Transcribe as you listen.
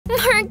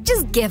Mark,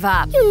 just give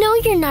up. You know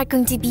you're not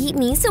going to beat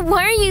me, so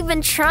why are you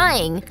even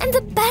trying? I'm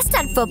the best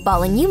at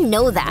football and you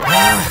know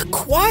that.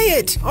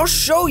 Quiet! I'll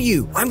show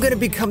you. I'm gonna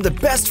become the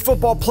best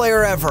football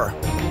player ever.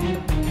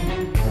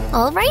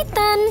 Alright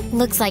then.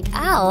 Looks like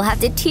I'll have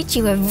to teach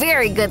you a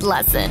very good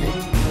lesson.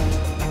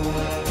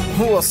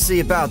 We'll see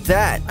about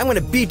that. I'm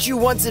gonna beat you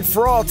once and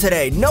for all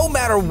today, no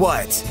matter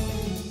what.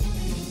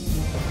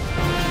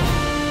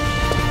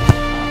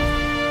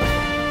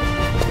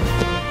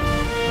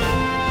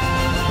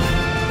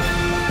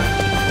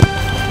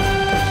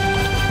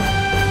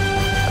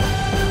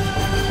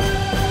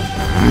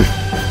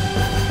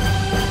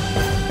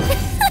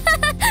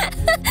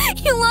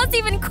 You lost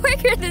even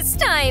quicker this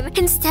time.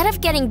 Instead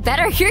of getting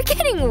better, you're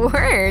getting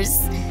worse.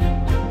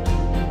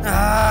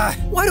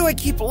 Why do I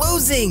keep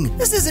losing?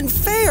 This isn't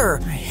fair.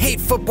 I hate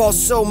football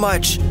so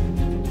much.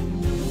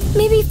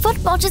 Maybe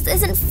football just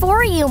isn't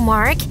for you,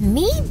 Mark.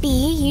 Maybe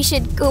you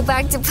should go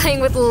back to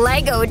playing with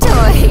Lego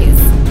toys.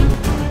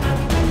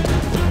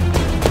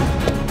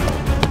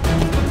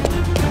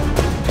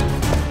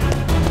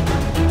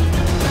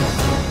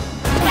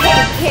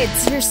 Hey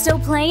kids, you're still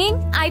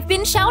playing? I've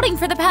been shouting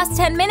for the past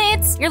 10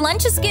 minutes. Your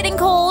lunch is getting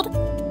cold.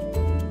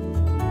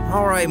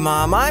 All right,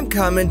 Mom, I'm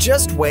coming.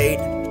 Just wait.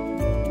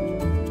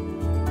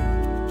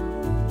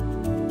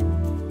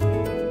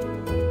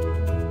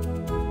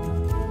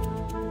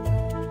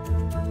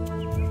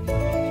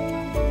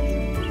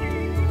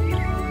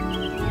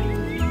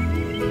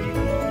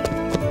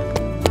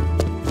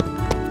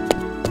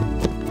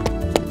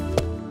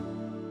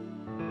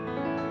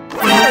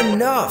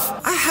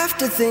 Enough! I have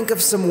to think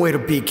of some way to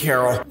beat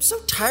Carol. I'm so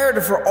tired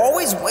of her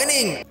always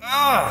winning.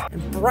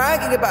 And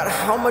bragging about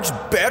how much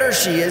better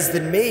she is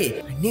than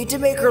me. I need to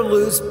make her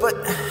lose, but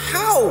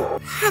how? I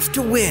have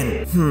to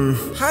win.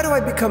 How do I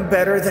become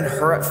better than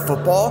her at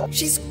football?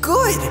 She's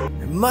good.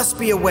 There must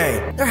be a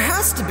way. There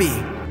has to be.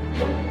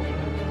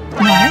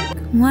 Mark,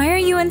 why are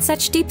you in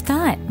such deep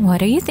thought?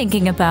 What are you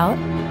thinking about?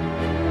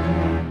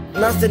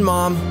 Nothing,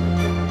 Mom.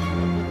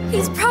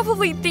 He's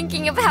probably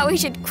thinking of how he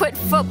should quit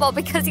football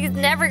because he's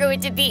never going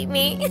to beat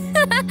me.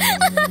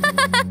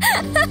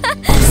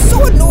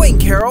 So annoying,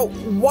 Carol.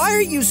 Why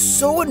are you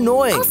so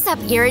annoying? I'll stop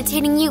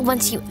irritating you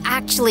once you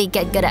actually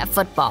get good at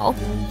football.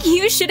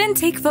 You shouldn't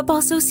take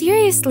football so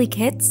seriously,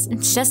 kids.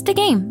 It's just a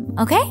game,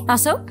 okay?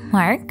 Also,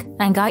 Mark,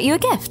 I got you a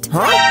gift.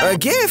 Huh? A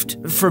gift?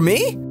 For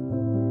me?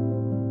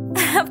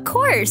 Of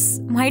course.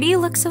 Why do you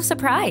look so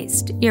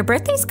surprised? Your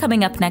birthday's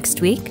coming up next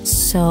week,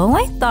 so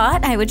I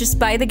thought I would just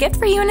buy the gift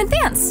for you in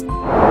advance.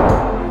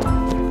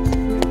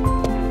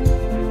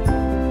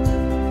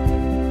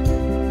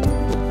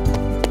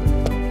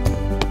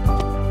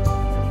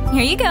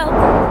 Here you go.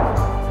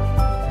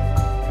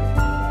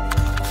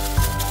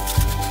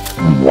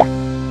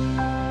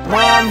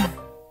 Mom,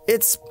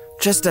 it's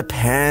just a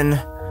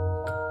pen.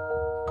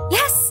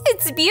 Yes,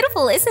 it's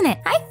beautiful, isn't it?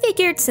 I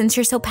figured since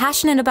you're so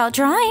passionate about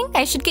drawing,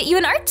 I should get you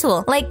an art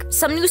tool, like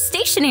some new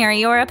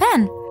stationery or a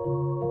pen.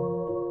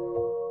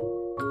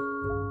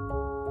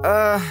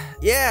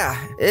 Yeah,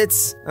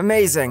 it's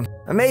amazing.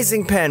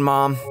 Amazing pen,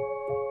 Mom.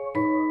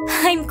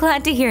 I'm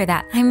glad to hear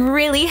that. I'm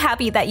really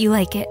happy that you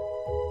like it.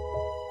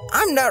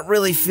 I'm not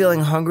really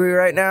feeling hungry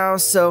right now,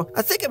 so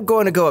I think I'm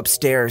going to go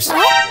upstairs.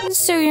 Oh,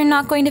 so you're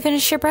not going to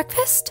finish your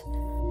breakfast?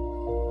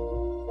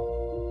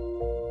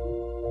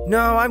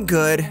 No, I'm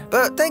good.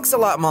 But thanks a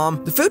lot,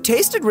 Mom. The food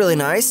tasted really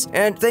nice,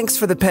 and thanks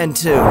for the pen,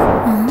 too.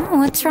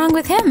 What's wrong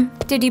with him?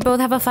 Did you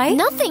both have a fight?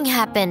 Nothing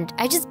happened.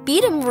 I just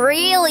beat him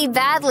really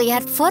badly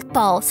at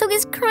football, so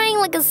he's crying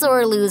like a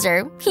sore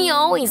loser. He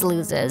always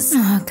loses.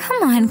 Oh,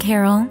 come on,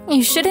 Carol.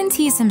 You shouldn't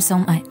tease him so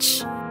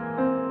much.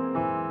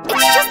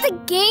 It's just a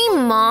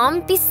game,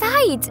 Mom.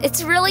 Besides,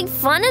 it's really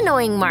fun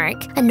annoying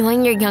Mark.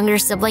 Annoying your younger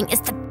sibling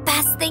is the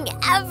best thing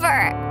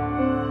ever.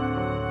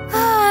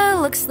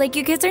 Looks like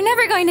you kids are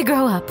never going to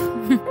grow up.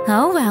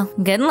 Oh well,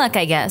 good luck,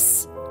 I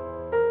guess.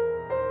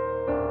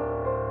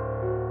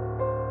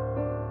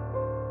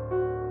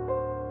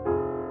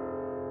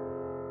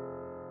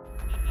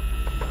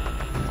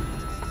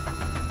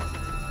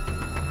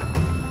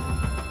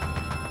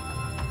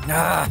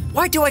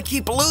 Why do I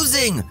keep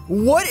losing?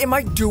 What am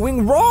I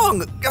doing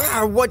wrong?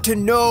 What to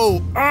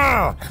know?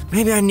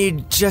 Maybe I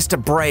need just a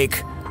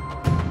break.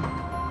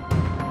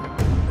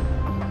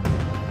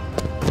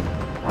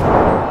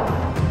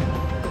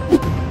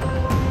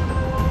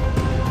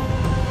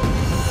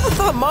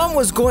 Mom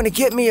was going to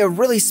get me a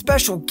really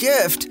special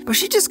gift, but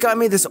she just got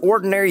me this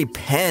ordinary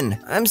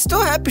pen. I'm still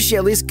happy she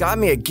at least got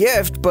me a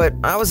gift, but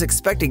I was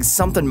expecting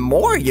something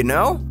more, you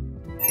know?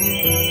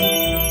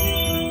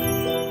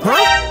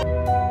 Huh?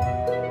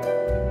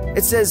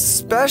 It says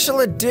special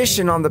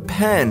edition on the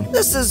pen.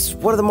 This is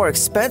one of the more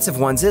expensive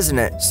ones, isn't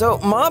it? So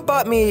Mom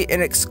bought me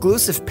an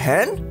exclusive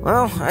pen?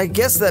 Well, I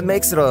guess that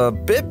makes it a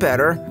bit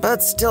better,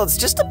 but still, it's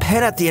just a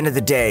pen at the end of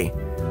the day.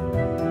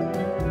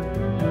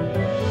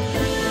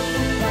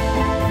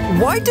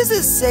 Why does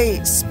it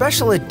say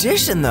special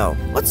edition though?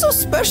 What's so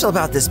special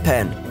about this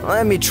pen?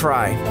 Let me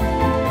try.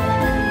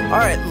 All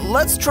right,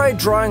 let's try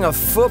drawing a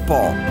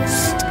football.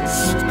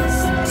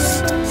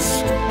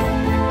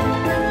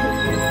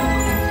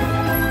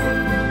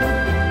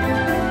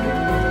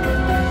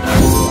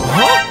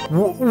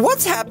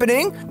 What's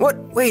happening? What?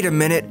 Wait a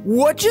minute.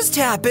 What just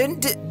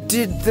happened?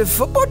 Did the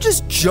football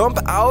just jump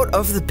out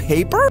of the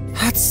paper?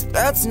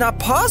 That's not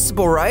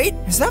possible, right?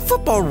 Is that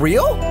football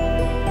real?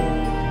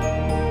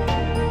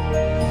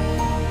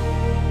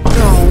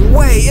 No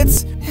way,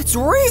 it's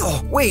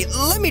real. Wait,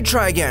 let me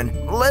try again.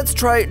 Let's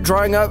try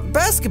drawing a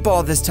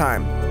basketball this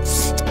time.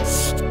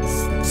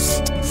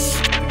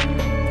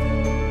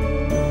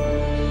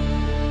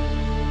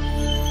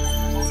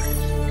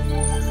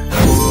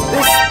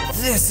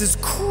 This is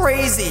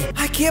crazy.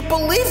 I can't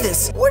believe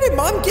this. Where did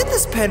Mom get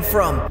this pen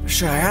from?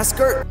 Should I ask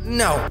her?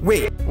 No,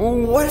 wait.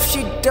 What if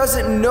she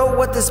doesn't know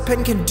what this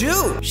pen can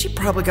do? She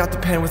probably got the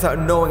pen without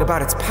knowing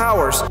about its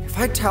powers. If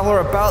I tell her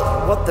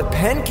about what the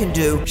pen can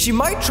do, she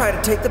might try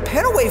to take the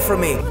pen away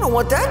from me. I don't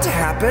want that to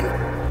happen.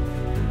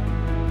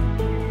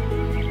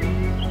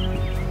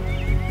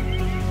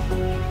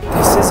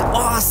 This is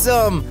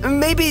awesome!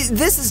 Maybe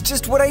this is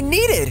just what I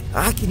needed.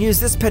 I can use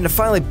this pen to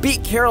finally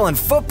beat Carol in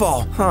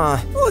football. Huh,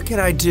 what can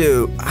I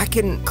do? I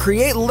can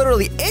create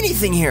literally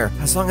anything here,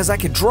 as long as I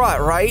can draw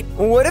it, right?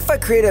 What if I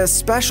create a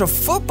special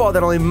football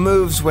that only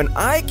moves when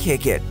I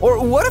kick it?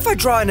 Or what if I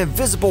draw an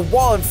invisible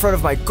wall in front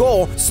of my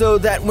goal so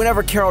that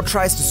whenever Carol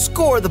tries to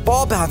score, the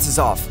ball bounces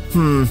off?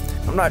 I'm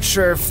not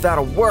sure if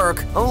that'll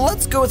work.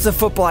 Let's go with the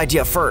football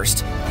idea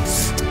first.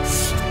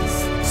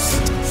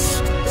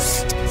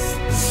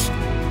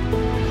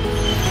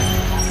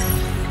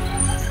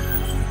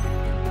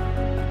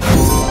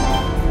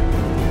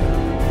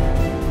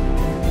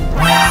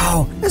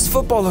 This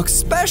football looks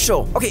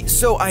special. Okay,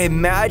 so I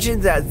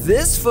imagine that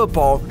this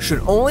football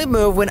should only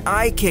move when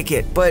I kick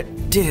it, but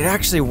did it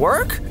actually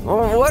work?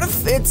 Well, what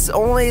if it's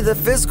only the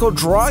physical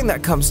drawing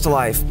that comes to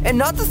life, and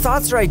not the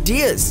thoughts or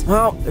ideas?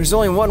 Well, there's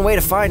only one way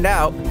to find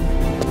out.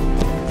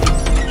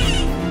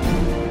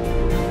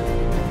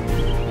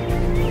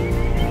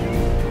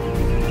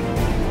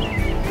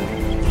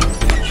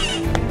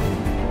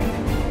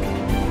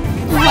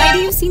 Why do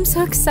you seem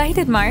so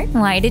excited, Mark?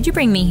 Why did you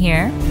bring me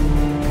here?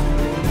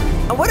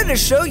 I wanted to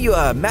show you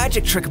a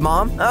magic trick,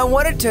 Mom. I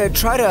wanted to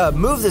try to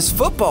move this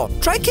football.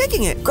 Try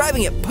kicking it,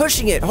 grabbing it,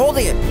 pushing it,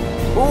 holding it.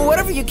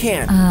 Whatever you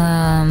can.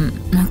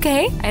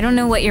 Okay. I don't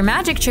know what your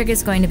magic trick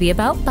is going to be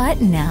about,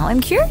 but now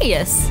I'm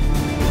curious.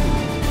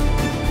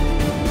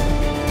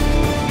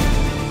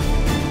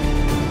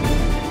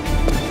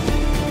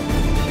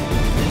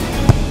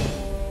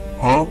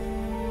 Huh?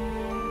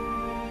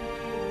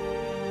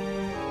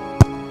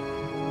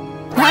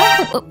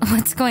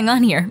 What's going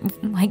on here?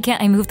 Why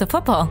can't I move the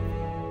football?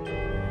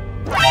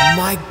 Oh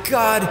my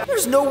God,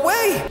 there's no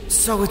way.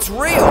 So it's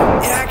real.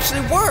 It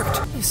actually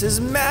worked. This is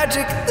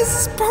magic. This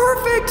is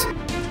perfect.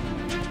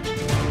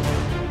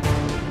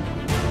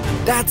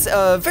 That's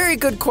a very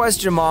good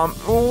question, Mom.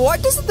 Why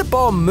doesn't the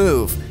ball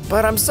move?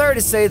 But I'm sorry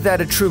to say that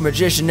a true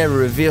magician never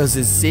reveals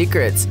his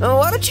secrets.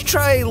 Why don't you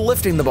try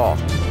lifting the ball?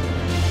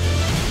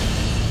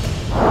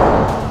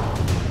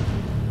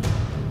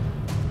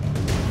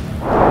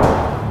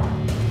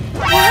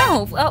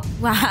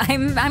 Wow,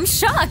 I'm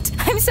shocked.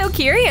 I'm so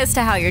curious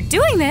to how you're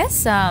doing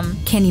this.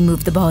 Can you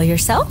move the ball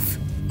yourself?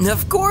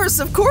 Of course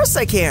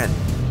I can.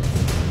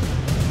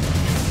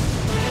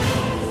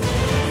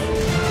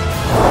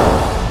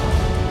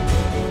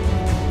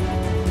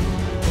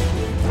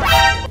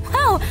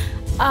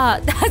 Wow,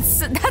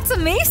 that's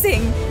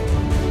amazing.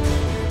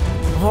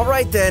 All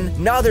right then,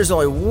 now there's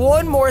only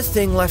one more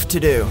thing left to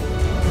do.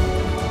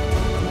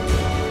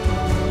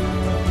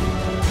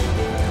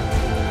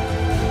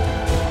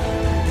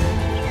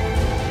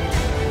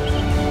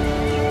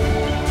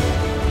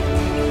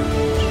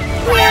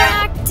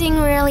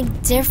 Really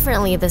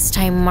differently this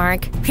time,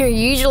 Mark. You're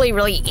usually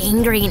really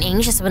angry and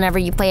anxious whenever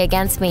you play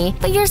against me,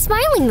 but you're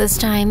smiling this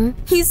time.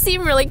 You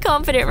seem really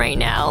confident right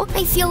now.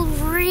 I feel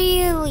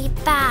really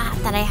bad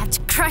that I had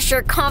to crush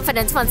your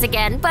confidence once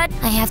again, but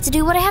I have to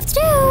do what I have to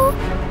do.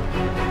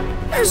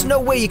 There's no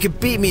way you could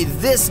beat me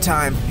this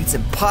time. It's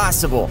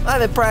impossible. I've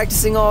been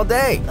practicing all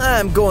day.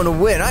 I'm going to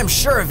win, I'm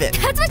sure of it.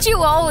 That's what you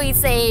always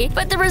say,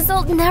 but the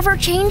result never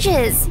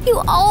changes.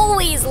 You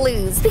always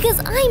lose because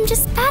I'm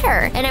just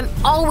better, and I'm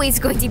always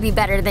going to be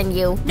better than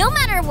you, no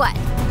matter what.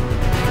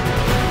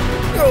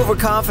 Your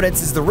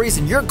overconfidence is the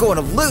reason you're going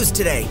to lose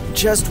today.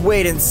 Just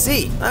wait and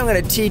see. I'm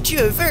going to teach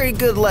you a very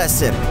good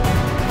lesson.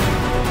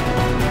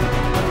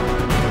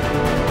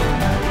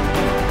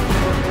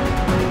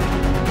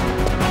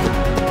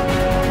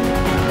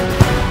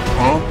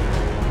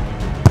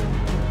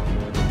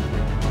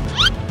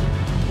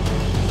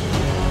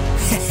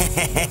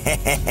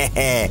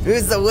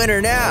 Who's the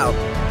winner now?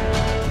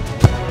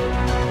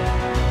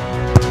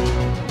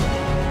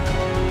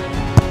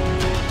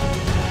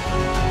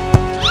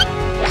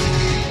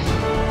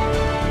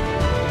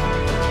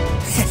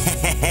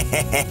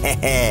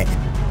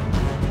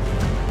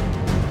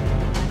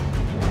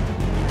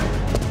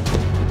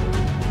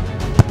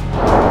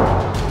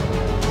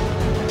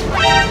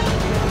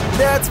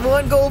 That's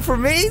 1 goal for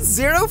me,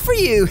 0 for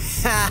you.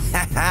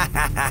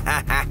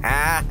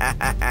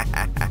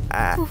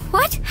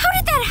 What? How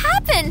did that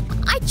happen?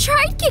 I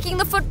tried kicking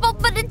the football,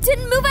 but it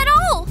didn't move at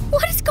all.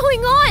 What is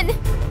going on?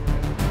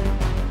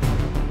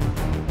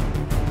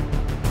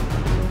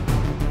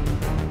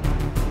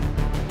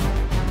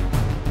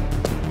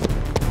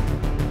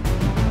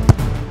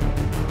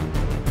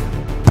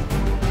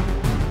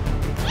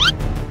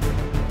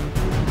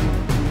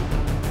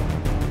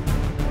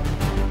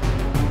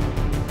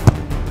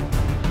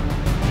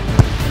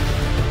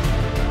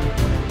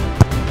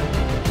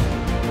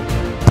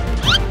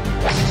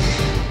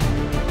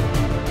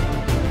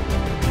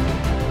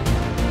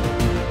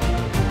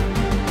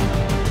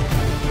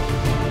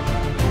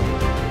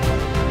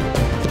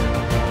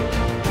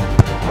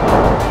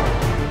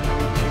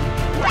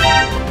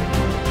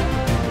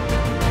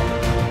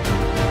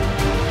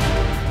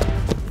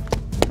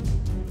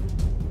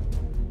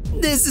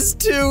 This is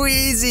too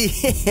easy.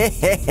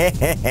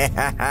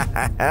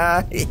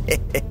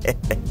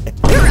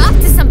 You're up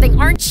to something,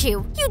 aren't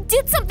you? You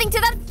did something to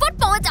that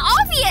football, it's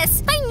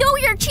obvious! I know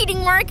you're cheating,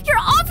 Mark! You're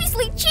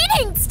obviously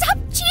cheating! Stop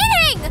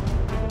cheating!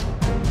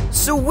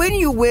 So when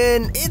you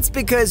win, it's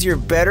because you're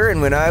better,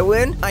 and when I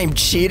win, I'm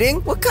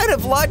cheating? What kind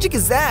of logic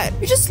is that?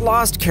 You just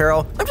lost,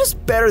 Carol. I'm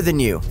just better than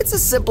you. It's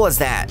as simple as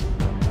that.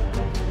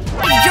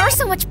 If you're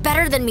so much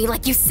better than me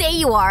like you say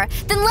you are,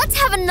 then let's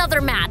have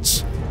another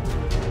match.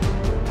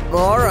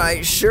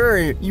 Alright,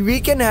 sure. We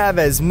can have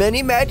as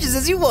many matches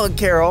as you want,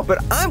 Carol,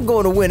 but I'm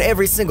going to win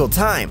every single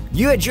time.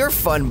 You had your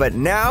fun, but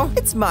now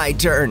it's my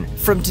turn.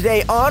 From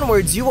today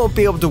onwards, you won't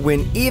be able to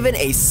win even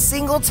a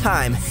single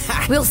time.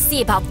 We'll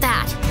see about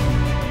that.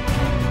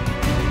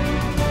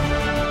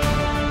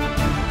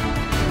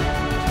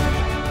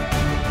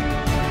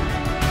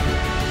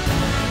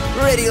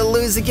 Ready to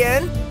lose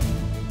again?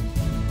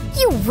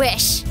 You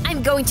wish.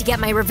 I'm going to get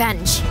my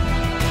revenge.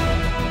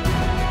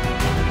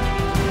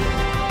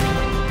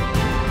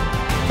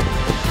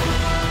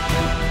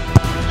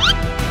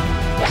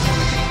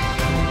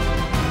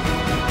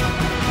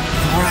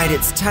 Alright,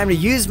 it's time to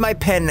use my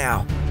pen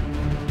now.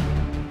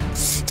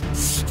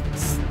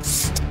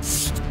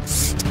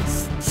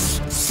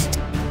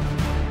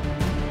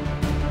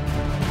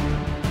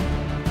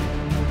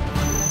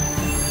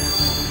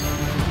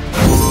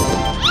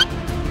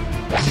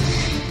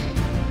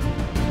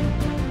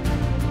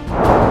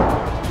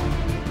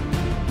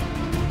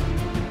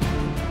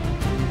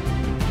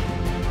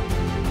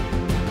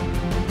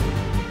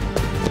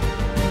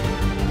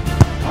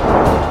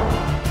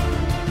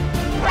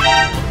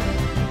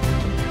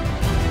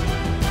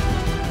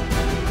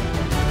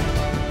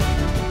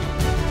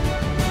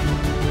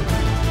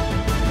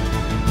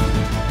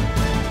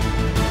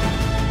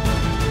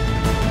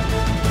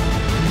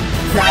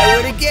 Try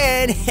it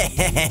again.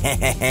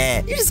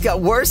 You just got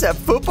worse at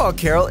football,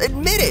 Carol.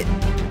 Admit it.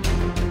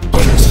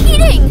 You're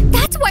cheating!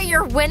 That's why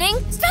you're winning!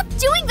 Stop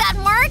doing that,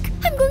 Mark!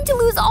 I'm going to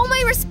lose all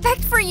my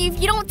respect for you if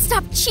you don't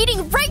stop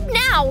cheating right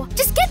now!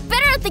 Just get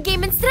better at the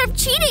game instead of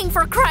cheating,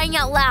 for crying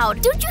out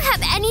loud! Don't you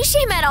have any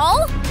shame at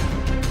all?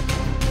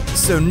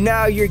 So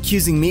now you're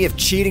accusing me of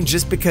cheating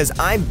just because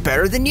I'm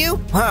better than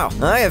you? Wow,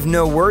 I have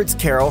no words,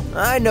 Carol.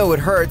 I know it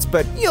hurts,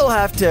 but you'll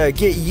have to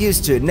get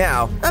used to it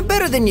now. I'm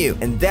better than you,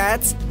 and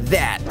that's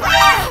that.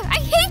 I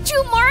hate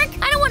you, Mark!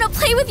 I don't want to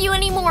play with you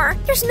anymore!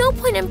 There's no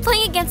point in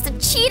playing against a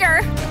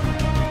cheater!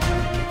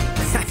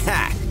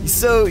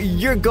 So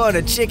you're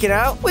gonna chicken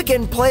out? We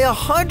can play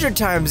 100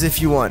 times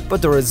if you want,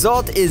 but the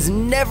result is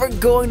never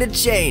going to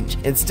change.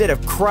 Instead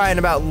of crying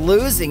about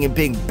losing and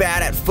being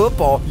bad at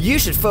football, you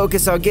should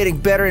focus on getting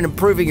better and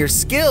improving your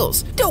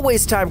skills. Don't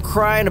waste time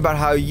crying about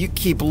how you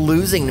keep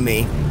losing to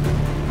me.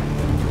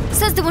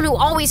 Says the one who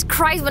always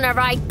cries whenever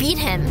I beat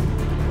him.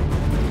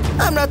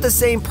 I'm not the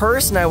same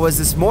person I was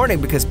this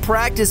morning because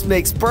practice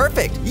makes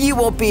perfect. You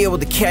won't be able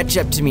to catch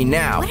up to me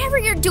now. Whatever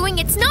you're doing,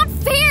 it's not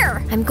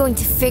fair! I'm going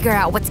to figure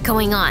out what's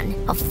going on.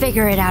 I'll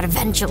figure it out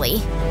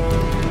eventually.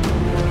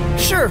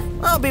 Sure,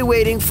 I'll be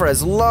waiting for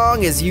as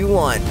long as you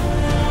want.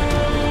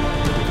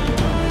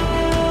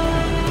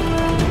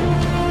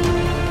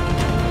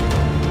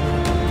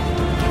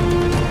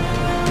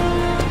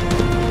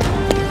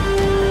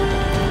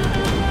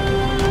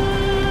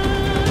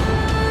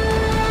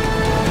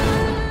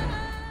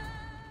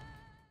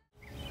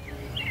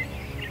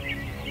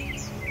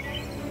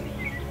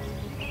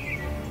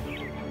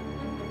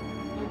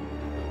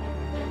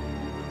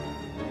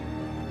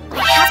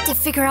 To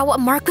figure out what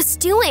Mark was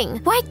doing.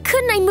 Why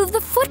couldn't I move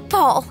the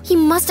football? He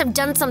must have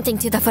done something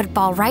to the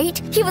football, right?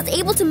 He was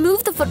able to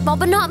move the football,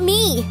 but not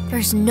me.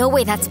 There's no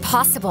way that's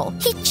possible.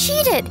 He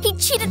cheated. He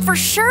cheated for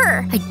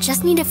sure. I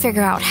just need to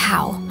figure out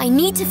how. I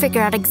need to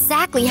figure out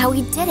exactly how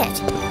he did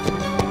it.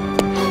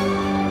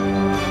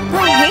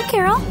 Oh, hey,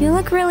 Carol. You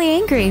look really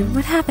angry.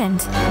 What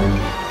happened?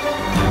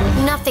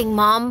 Nothing,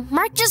 Mom.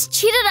 Mark just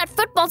cheated at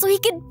football so he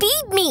could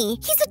beat me.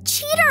 He's a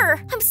cheater.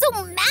 I'm so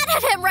mad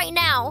at him right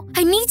now.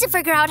 I need to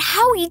figure out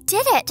how he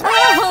did it.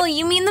 Oh,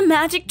 you mean the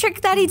magic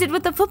trick that he did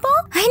with the football?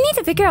 I need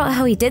to figure out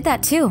how he did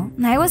that too.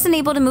 I wasn't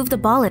able to move the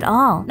ball at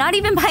all. Not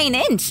even by an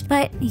inch.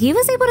 But he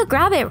was able to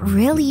grab it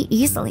really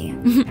easily.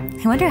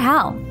 I wonder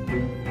how.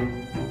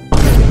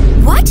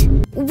 What?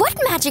 What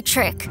magic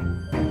trick?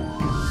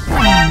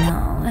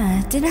 Oh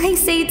no, did I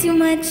say too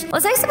much?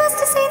 Was I supposed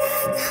to say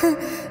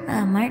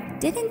that? Mark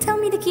didn't tell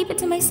me to keep it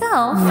to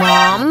myself.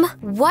 Mom,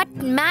 what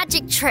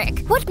magic trick?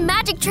 What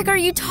magic trick are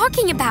you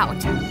talking about?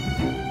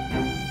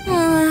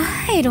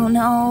 I don't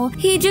know.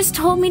 He just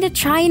told me to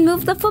try and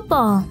move the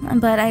football,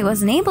 but I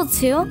wasn't able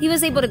to. He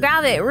was able to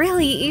grab it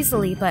really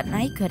easily, but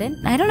I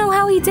couldn't. I don't know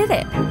how he did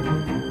it.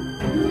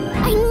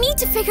 I need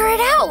to figure it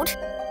out.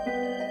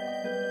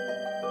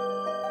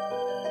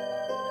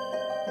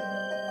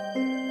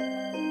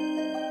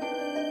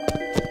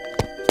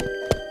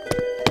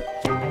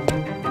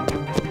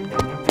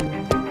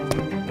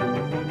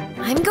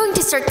 I'm going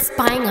to start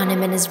spying on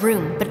him in his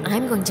room, but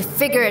I'm going to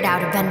figure it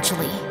out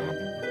eventually.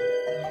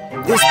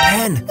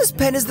 This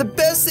pen is the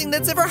best thing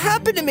that's ever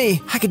happened to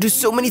me. I can do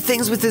so many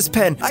things with this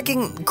pen. I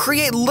can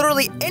create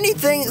literally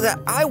anything that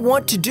I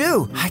want to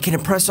do. I can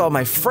impress all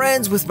my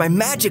friends with my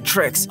magic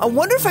tricks. I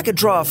wonder if I could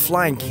draw a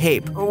flying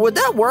cape. Would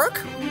that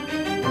work?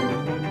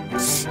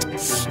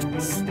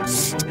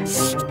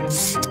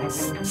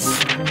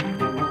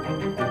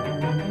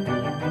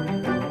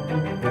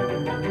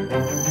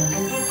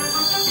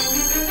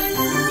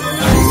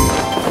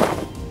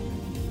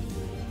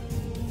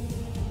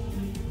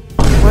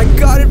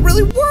 God, it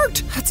really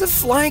worked! That's a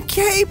flying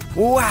cape!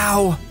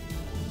 Wow!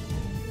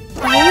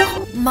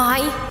 Oh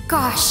my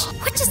gosh!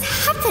 What just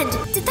happened?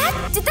 Did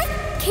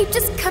that cape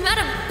just come out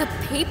of the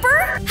paper?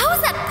 How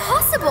is that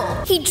possible?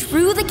 He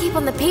drew the cape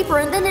on the paper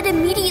and then it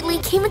immediately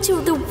came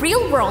into the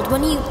real world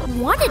when he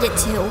wanted it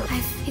to.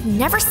 I've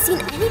never seen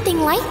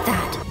anything like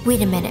that.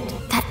 Wait a minute.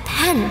 That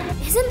pen.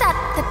 Isn't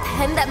that the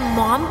pen that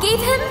Mom gave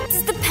him?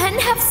 Does the pen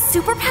have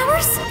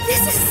superpowers?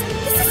 This is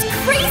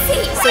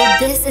crazy! So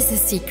this is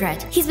his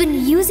secret. He's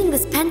been using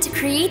this pen to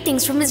create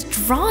things from his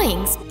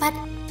drawings. But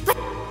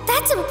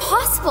that's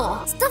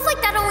impossible. Stuff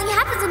like that only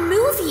happens in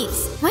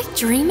movies. Am I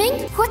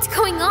dreaming? What's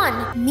going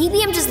on?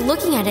 Maybe I'm just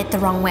looking at it the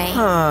wrong way.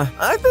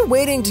 I've been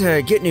waiting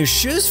to get new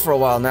shoes for a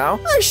while now.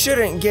 I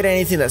shouldn't get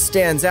anything that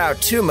stands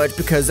out too much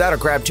because that'll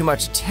grab too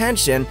much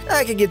attention.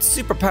 I could get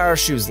superpower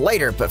shoes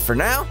later, but for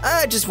now,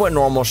 I just want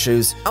normal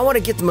shoes. I want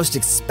to get the most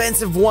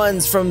expensive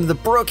ones from the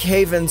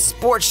Brookhaven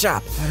sports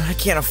shop. I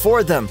can't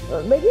afford them.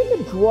 Maybe I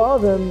can draw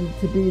them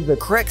to be the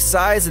correct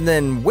size and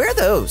then wear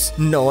those.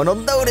 No one will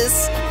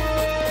notice.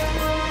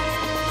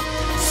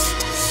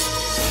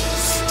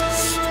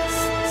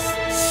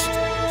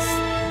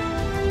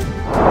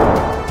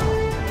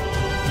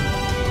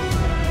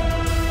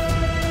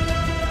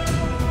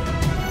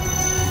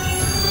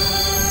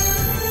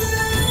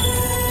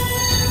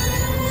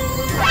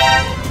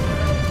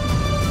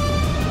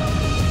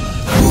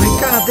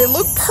 They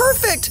look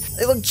perfect!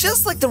 They look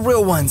just like the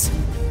real ones.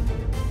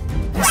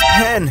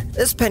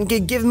 This pen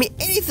can give me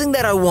anything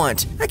that I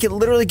want. I can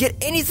literally get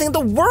anything in the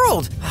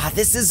world.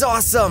 This is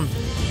awesome.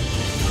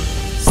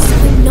 So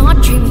I'm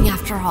not dreaming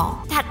after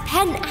all. That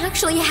pen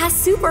actually has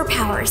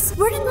superpowers.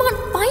 Where did Mom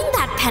find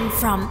that pen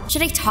from?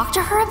 Should I talk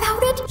to her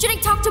about it? Should I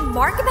talk to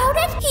Mark about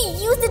it?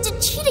 He used it to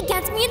cheat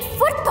against me in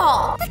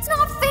football. That's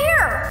not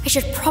fair. I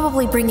should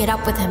probably bring it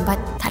up with him, but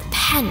that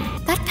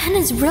pen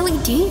is really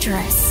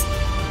dangerous.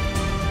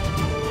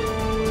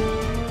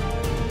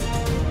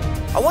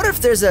 I wonder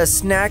if there's a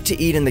snack to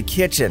eat in the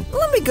kitchen.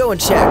 Let me go and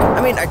check. I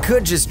mean, I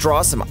could just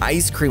draw some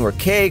ice cream or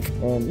cake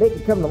and make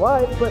it come to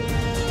life, but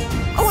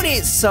I want to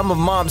eat some of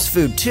Mom's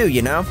food too,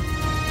 you know?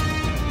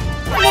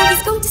 No,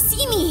 he's going to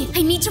see me.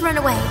 I need to run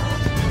away.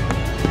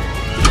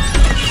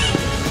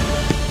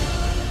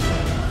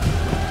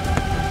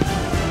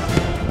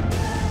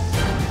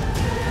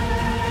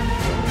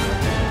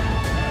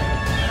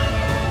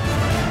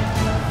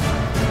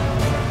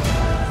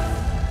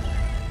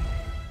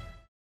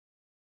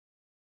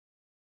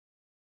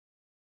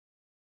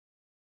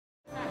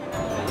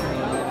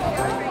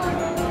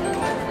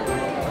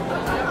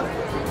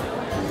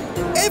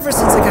 Ever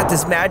since I got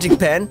this magic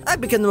pen, I've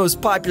become the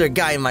most popular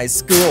guy in my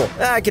school.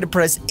 I can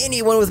impress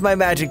anyone with my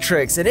magic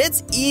tricks, and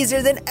it's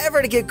easier than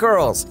ever to get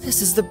girls.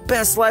 This is the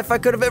best life I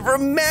could have ever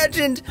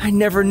imagined. I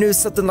never knew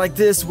something like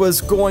this was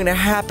going to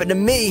happen to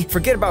me.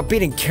 Forget about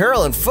beating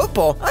Carol in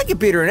football. I can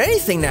beat her in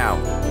anything now.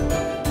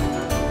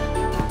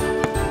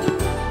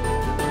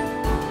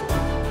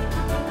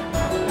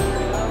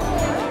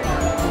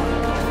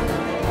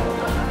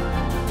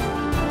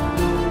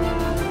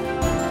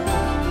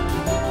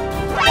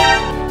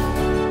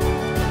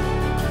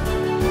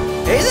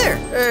 Hey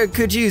there!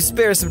 Could you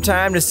spare some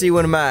time to see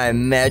one of my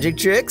magic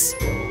tricks?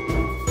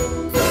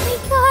 Oh my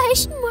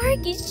gosh,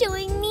 Mark is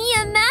showing me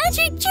a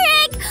magic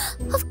trick!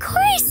 Of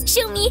course!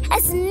 Show me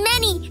as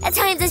many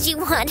times as you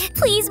want.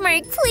 Please,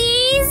 Mark,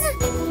 please!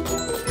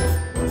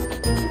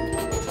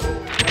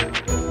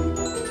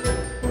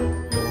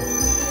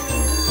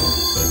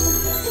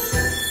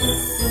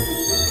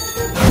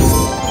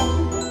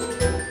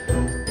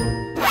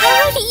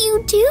 How do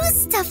you do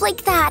stuff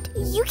like that?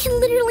 You can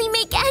literally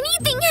make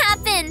anything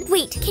happen!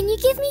 Wait, can you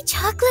give me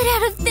chocolate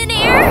out of thin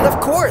air? Of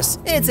course!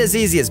 It's as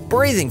easy as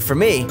breathing for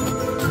me.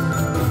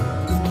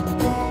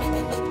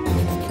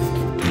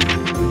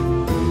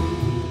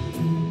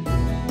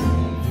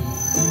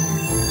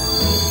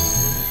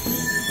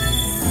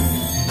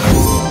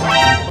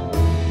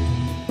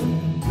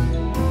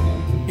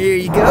 Here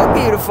you go,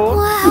 beautiful.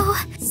 Wow,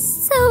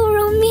 so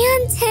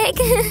romantic.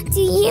 Do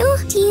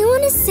you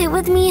want to sit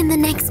with me in the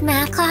next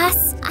math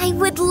class? I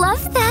would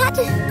love that.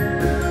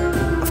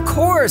 Of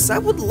course, I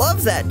would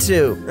love that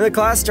too. The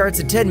class starts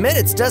in 10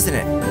 minutes, doesn't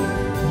it?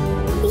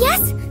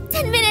 Yes,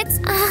 10 minutes.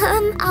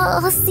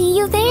 I'll see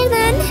you there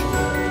then.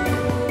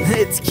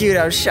 It's cute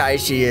how shy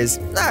she is.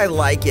 I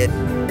like it.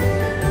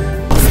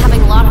 He's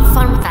having a lot of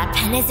fun with that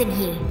pen, isn't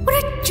he?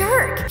 What a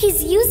jerk.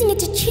 He's using it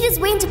to cheat his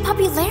way into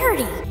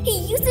popularity.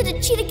 He used it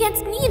to cheat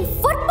against me in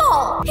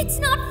football. It's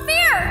not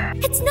fair.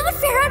 It's not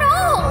fair at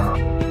all.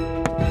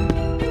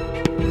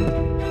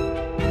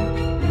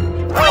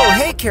 Oh,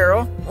 hey,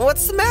 Carol.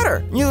 What's the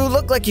matter? You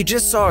look like you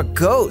just saw a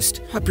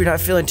ghost. Hope you're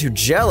not feeling too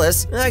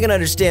jealous. I can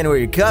understand where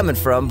you're coming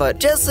from, but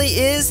jealousy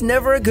is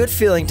never a good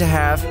feeling to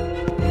have.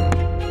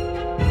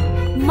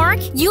 Mark,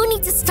 you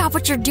need to stop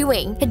what you're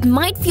doing. It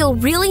might feel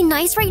really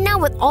nice right now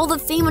with all the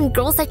fame and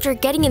girls that you're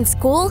getting in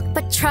school,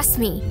 but trust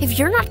me, if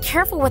you're not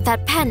careful with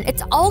that pen,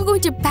 it's all going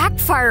to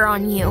backfire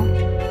on you.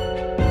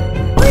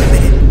 Wait a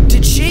minute.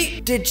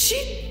 Did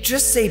she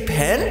just say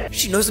pen?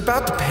 She knows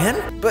about the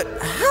pen? But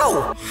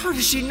how? How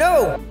does she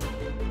know?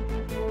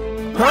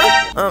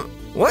 Huh?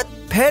 What?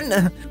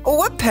 Pen?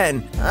 What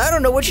pen? I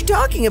don't know what you're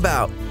talking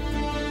about.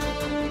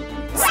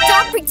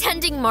 Stop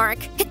pretending, Mark.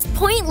 It's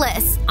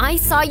pointless. I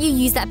saw you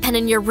use that pen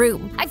in your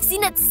room. I've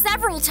seen it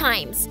several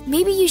times.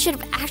 Maybe you should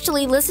have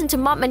actually listened to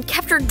Mom and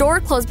kept your door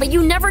closed, but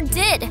you never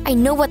did. I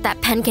know what that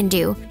pen can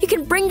do. You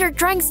can bring your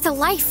drawings to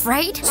life,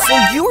 right? So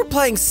you were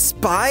playing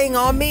spying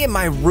on me in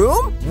my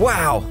room?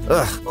 Wow.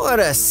 Ugh, what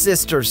a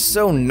sister.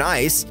 So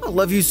nice. I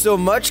love you so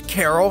much,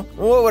 Carol.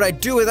 What would I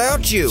do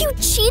without you? You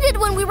cheated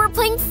when we were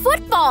playing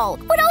football.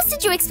 What else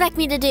did you expect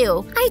me to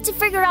do? I had to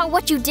figure out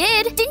what you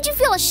did. Didn't you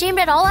feel ashamed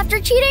at all after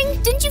cheating?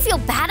 Didn't you feel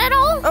bad at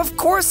all? Of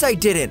course I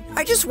didn't.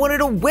 I just wanted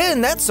to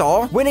win, that's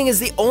all. Winning is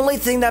the only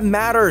thing that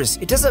matters.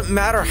 It doesn't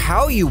matter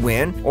how you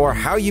win or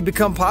how you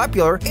become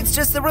popular. It's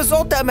just the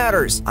result that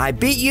matters. I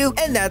beat you,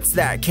 and that's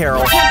that,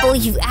 Carol. I can't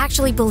believe you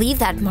actually believe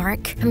that,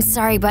 Mark. I'm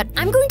sorry, but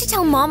I'm going to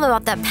tell Mom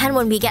about that pen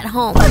when we get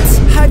home. What?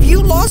 Have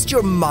you lost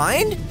your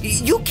mind?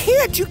 You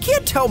can't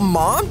tell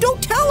Mom.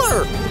 Don't tell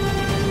her.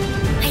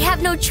 I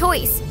have no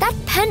choice. That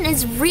pen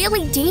is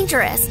really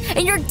dangerous,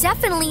 and you're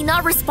definitely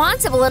not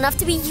responsible enough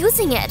to be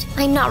using it.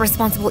 I'm not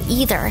responsible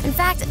either. In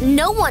fact,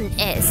 no one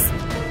is.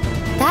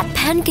 That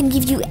pen can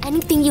give you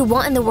anything you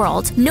want in the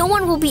world. No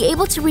one will be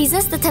able to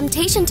resist the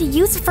temptation to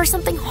use it for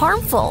something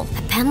harmful.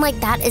 A pen like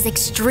that is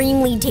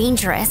extremely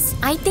dangerous.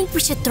 I think we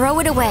should throw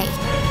it away.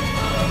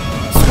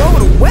 Throw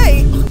it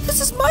away? This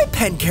is my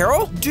pen,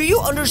 Carol. Do you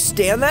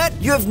understand that?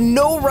 You have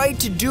no right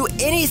to do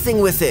anything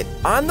with it.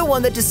 I'm the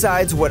one that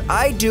decides what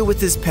I do with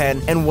this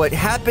pen and what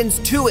happens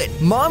to it.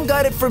 Mom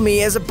got it for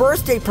me as a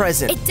birthday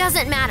present. It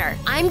doesn't matter.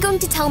 I'm going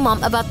to tell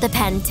Mom about the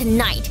pen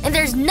tonight, and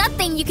there's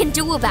nothing you can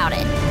do about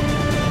it.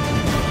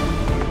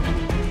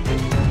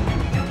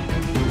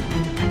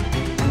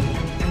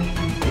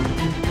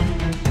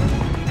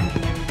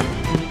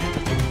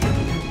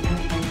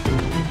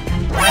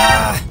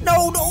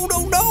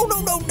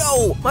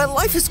 No! My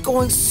life is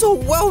going so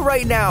well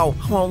right now.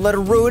 I won't let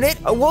her ruin it.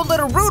 I won't let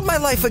her ruin my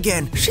life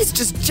again. She's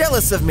just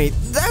jealous of me,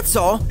 that's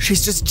all.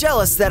 She's just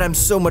jealous that I'm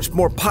so much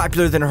more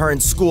popular than her in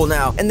school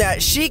now, and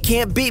that she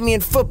can't beat me in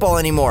football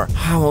anymore.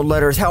 I won't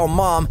let her tell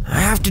Mom. I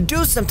have to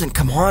do something.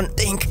 Come on,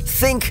 think.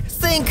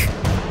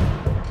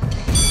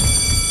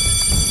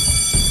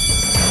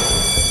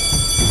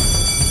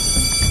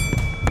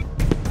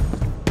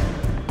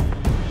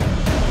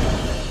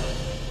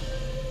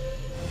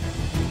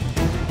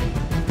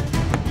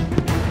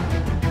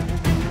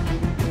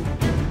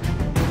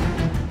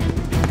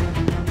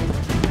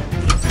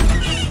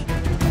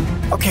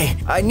 Okay,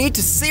 I need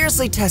to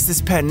seriously test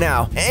this pen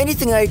now.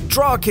 Anything I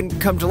draw can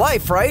come to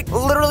life, right?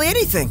 Literally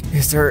anything.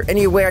 Is there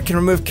any way I can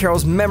remove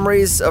Carol's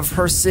memories of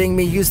her seeing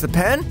me use the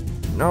pen?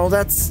 No,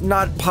 that's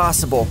not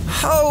possible.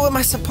 How am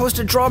I supposed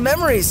to draw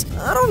memories?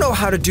 I don't know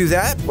how to do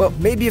that. Well,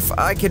 maybe if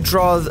I could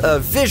draw a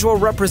visual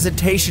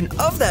representation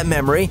of that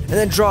memory and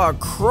then draw a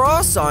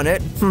cross on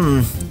it.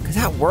 Could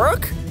that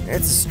work?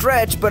 It's a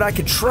stretch, but I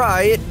could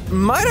try. It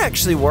might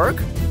actually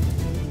work.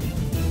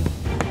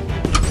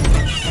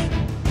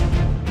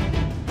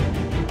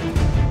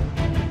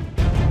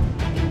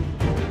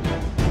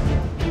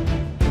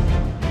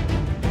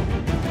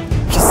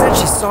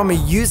 She saw me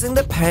using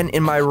the pen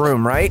in my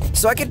room, right?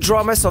 So I could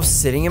draw myself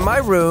sitting in my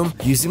room,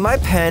 using my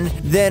pen,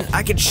 then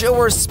I could show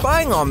her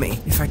spying on me.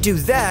 If I do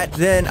that,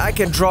 then I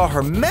can draw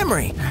her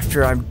memory.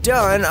 After I'm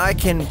done, I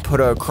can put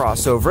a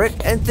cross over it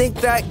and think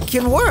that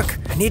can work.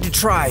 I need to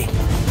try.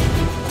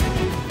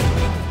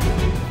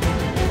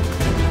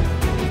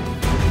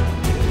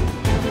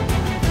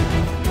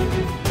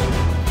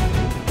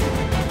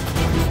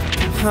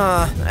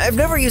 I've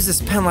never used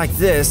this pen like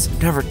this,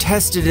 never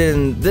tested it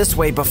in this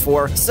way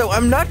before, so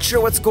I'm not sure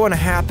what's going to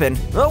happen.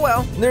 Oh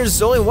well,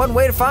 there's only one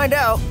way to find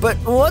out, but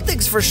one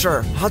thing's for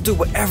sure, I'll do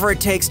whatever it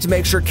takes to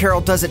make sure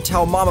Carol doesn't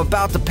tell Mom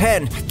about the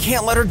pen. I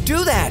can't let her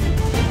do that.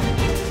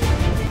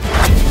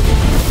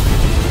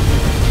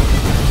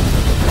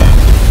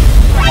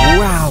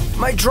 Wow,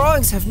 my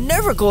drawings have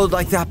never glowed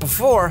like that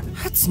before.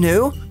 That's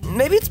new.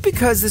 Maybe it's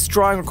because this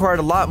drawing required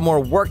a lot more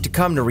work to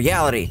come to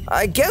reality.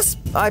 I guess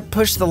I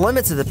pushed the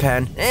limits of the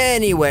pen.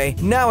 Anyway,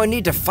 now I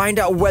need to find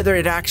out whether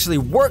it actually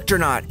worked or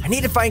not. I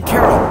need to find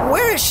Carol.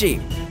 Where is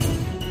she?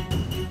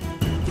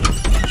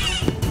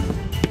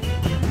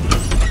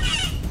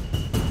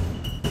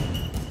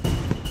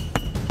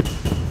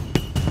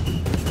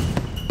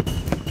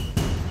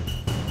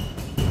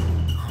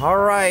 All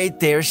right,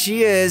 there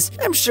she is.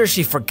 I'm sure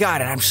she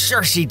forgot it. I'm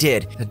sure she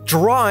did. The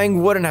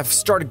drawing wouldn't have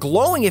started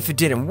glowing if it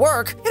didn't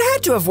work. It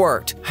had to have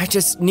worked. I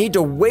just need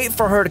to wait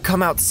for her to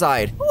come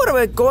outside. What am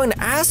I going to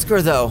ask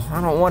her, though? I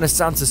don't want to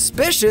sound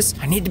suspicious.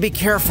 I need to be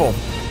careful.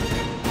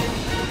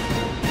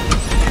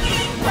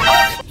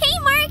 Hey,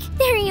 Mark!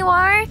 There you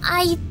are.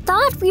 I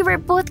thought we were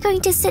both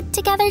going to sit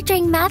together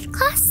during math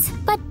class,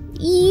 but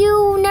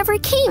you never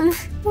came.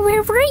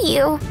 Where were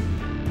you?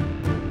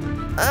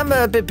 I'm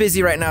a bit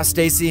busy right now,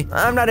 Stacy.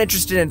 I'm not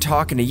interested in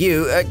talking to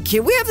you.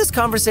 Can we have this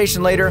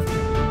conversation later?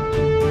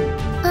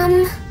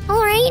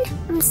 Alright.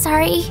 I'm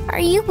sorry. Are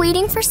you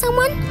waiting for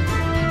someone?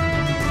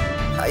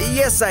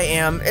 Yes, I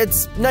am.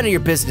 It's none of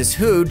your business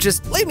who.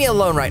 Just leave me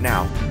alone right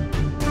now.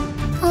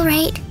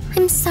 Alright.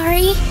 I'm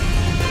sorry.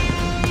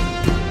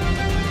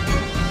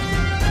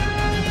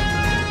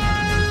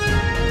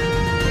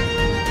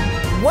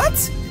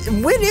 What?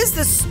 When is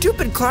this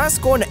stupid class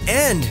going to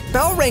end?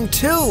 Bell rang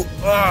too.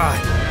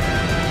 Ugh.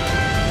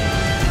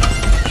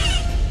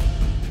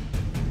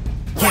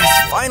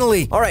 Yes,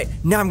 finally. All right,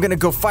 now I'm gonna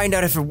go find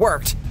out if it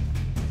worked.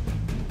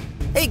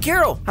 Hey,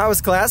 Carol, how was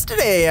class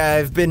today?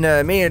 I've been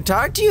meaning to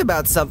talk to you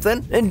about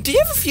something. And do you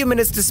have a few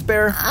minutes to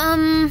spare?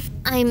 I'm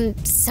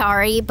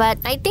sorry, but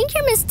I think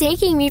you're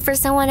mistaking me for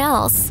someone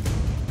else.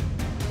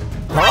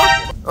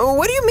 Huh? Oh,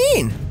 what do you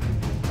mean?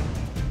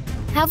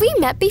 Have we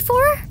met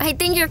before? I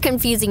think you're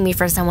confusing me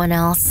for someone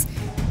else.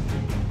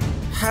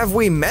 Have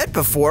we met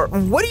before?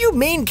 What do you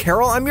mean,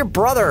 Carol? I'm your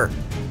brother.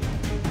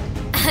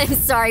 I'm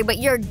sorry, but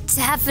you're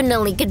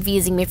definitely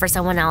confusing me for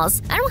someone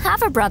else. I don't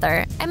have a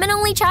brother. I'm an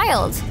only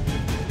child.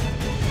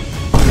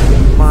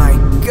 My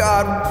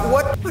God,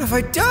 what have I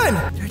done?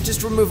 Did I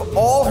just remove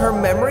all her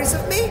memories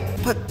of me?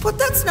 But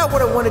that's not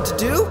what I wanted to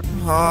do.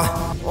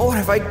 What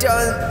have I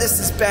done?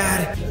 This is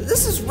bad.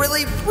 This is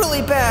really,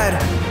 really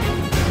bad.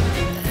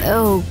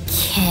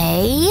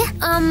 Okay.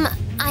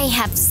 I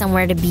have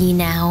somewhere to be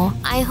now.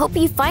 I hope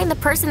you find the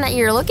person that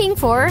you're looking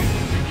for.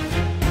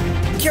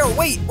 Carol,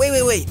 wait.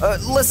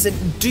 Listen,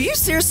 do you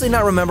seriously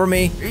not remember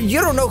me?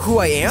 You don't know who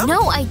I am?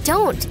 No, I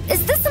don't.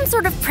 Is this some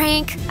sort of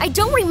prank? I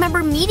don't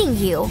remember meeting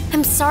you.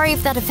 I'm sorry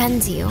if that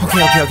offends you.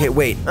 Okay,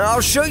 wait. I'll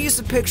show you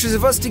some pictures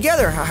of us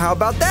together. How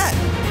about that?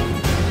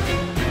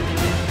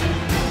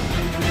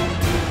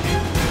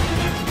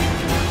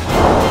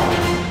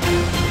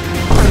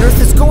 What on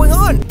earth is going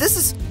on? This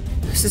is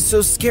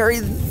so scary.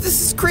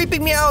 This is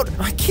creeping me out.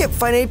 I can't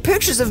find any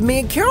pictures of me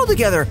and Carol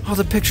together. All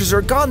the pictures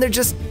are gone. They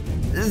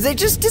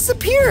just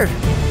disappeared.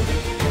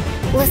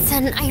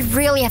 Listen, I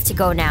really have to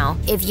go now.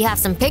 If you have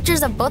some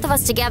pictures of both of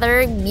us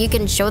together, you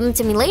can show them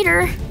to me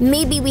later.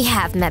 Maybe we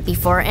have met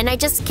before and I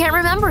just can't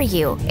remember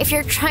you. If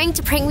you're trying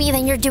to prank me,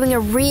 then you're doing a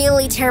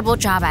really terrible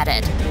job at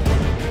it.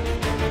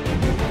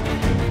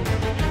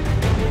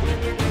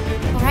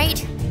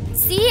 Alright,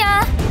 see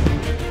ya!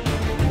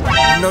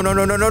 No.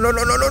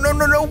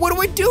 What do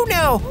I do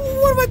now?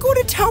 What am I going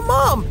to tell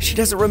Mom? She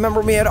doesn't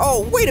remember me at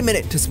all. Wait a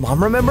minute. Does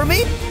Mom remember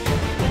me?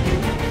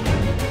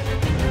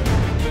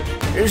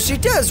 She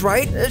does,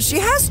 right? She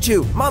has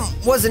to. Mom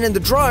wasn't in the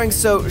drawing,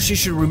 so she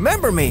should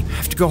remember me. I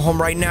have to go home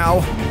right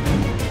now.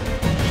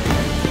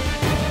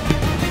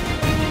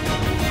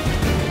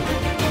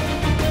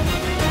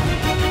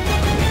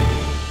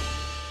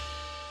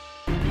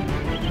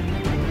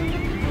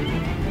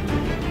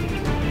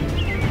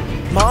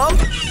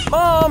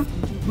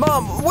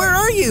 Mom, where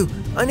are you?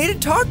 I need to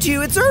talk to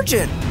you. It's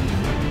urgent.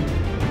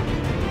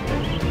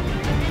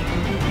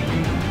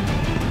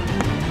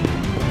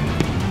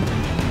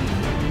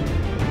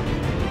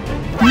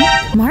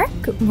 Mark,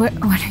 what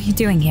are you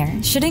doing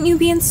here? Shouldn't you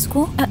be in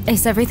school?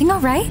 Is everything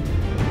all right?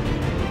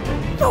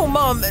 No,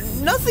 Mom,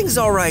 nothing's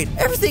all right.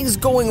 Everything's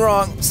going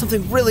wrong.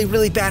 Something really,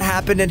 really bad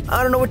happened, and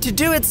I don't know what to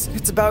do.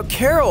 It's about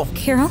Carol.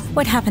 Carol?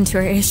 What happened to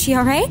her? Is she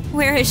all right?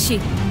 Where is she?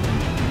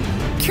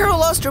 Carol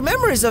lost her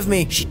memories of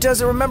me. She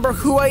doesn't remember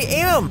who I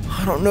am.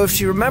 I don't know if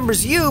she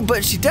remembers you,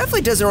 but she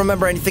definitely doesn't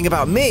remember anything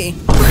about me.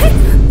 What?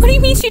 What do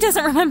you mean she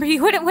doesn't remember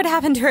you? What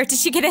happened to her? Did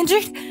she get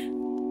injured?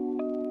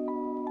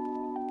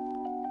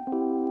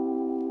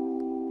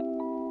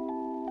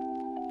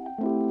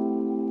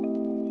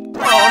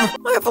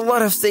 I have a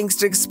lot of things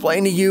to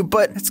explain to you,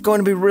 but it's going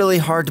to be really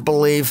hard to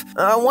believe.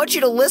 I want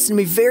you to listen to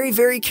me very,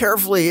 very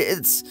carefully.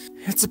 It's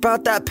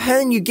about that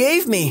pen you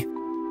gave me.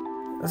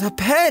 The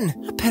pen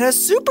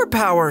has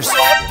superpowers.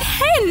 What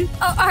pen?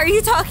 Are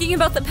you talking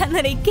about the pen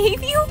that I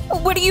gave you?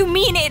 What do you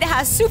mean it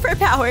has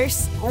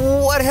superpowers?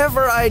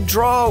 Whatever I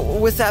draw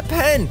with that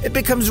pen, it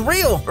becomes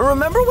real.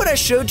 Remember when I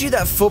showed you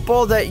that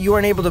football that you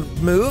weren't able to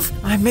move?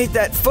 I made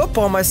that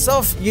football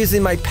myself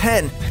using my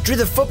pen. I drew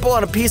the football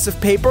on a piece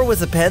of paper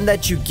with a pen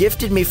that you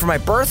gifted me for my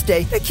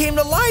birthday. It came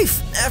to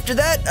life. After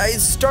that, I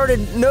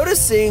started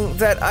noticing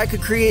that I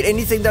could create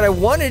anything that I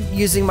wanted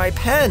using my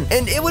pen,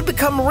 and it would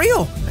become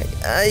real.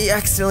 I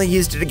accidentally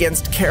used it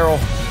against Carol.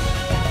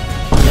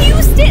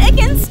 Used it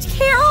against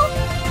Carol?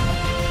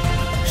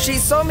 She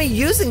saw me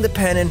using the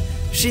pen, and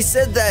She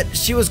said that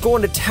she was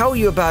going to tell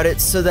you about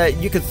it so that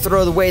you could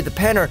throw away the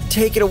pen or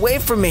take it away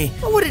from me.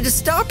 I wanted to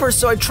stop her,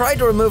 so I tried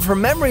to remove her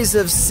memories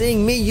of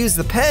seeing me use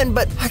the pen,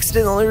 but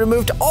accidentally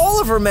removed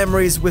all of her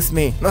memories with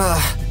me.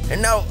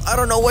 And now I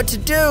don't know what to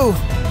do.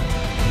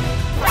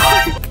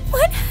 Mark,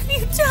 what have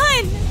you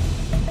done?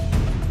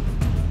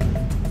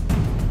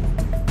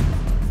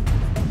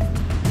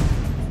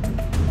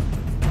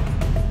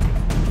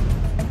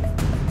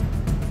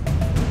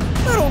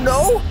 I don't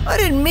know. I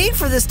didn't mean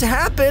for this to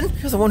happen.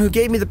 You're the one who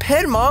gave me the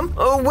pen, Mom.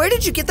 Where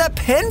did you get that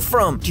pen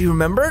from? Do you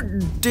remember?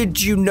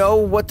 Did you know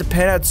what the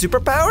pen had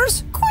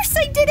superpowers? Of course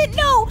I didn't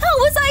know. How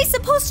was I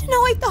supposed to know?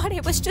 I thought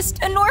it was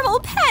just a normal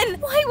pen.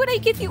 Why would I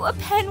give you a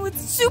pen with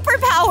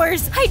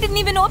superpowers? I didn't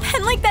even know a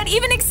pen like that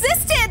even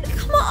existed.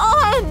 Come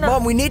on.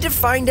 Mom, we need to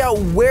find out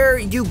where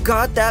you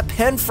got that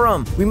pen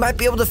from. We might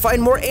be able to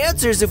find more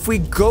answers if we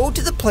go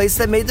to the place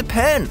that made the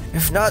pen.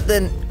 If not,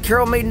 then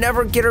Carol may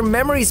never get her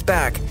memories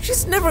back.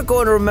 She's never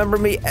going to remember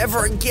me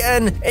ever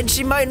again, and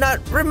she might not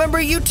remember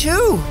you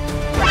too.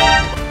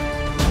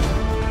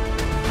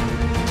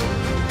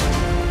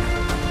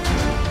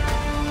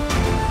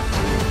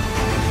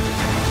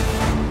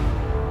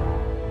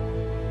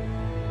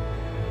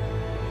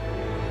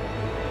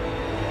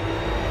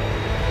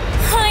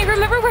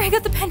 Where I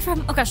got the pen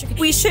from. Oh gosh, okay.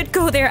 We should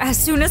go there as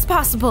soon as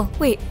possible.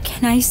 Wait,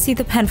 can I see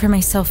the pen for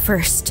myself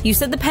first? You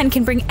said the pen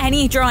can bring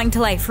any drawing to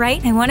life,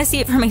 right? I want to see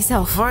it for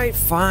myself. All right,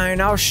 fine,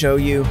 I'll show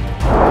you.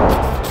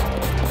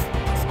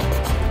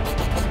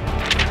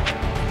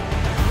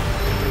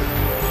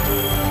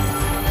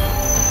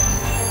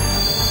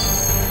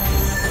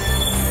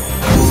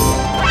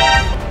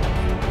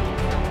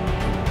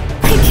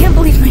 I can't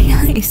believe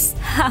my eyes.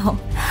 How?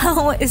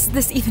 How is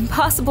this even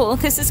possible?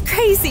 This is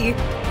crazy.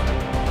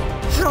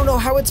 I don't know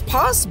how it's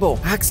possible.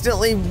 I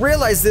accidentally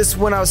realized this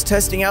when I was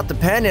testing out the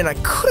pen and I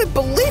couldn't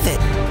believe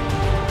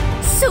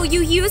it. So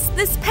you used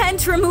this pen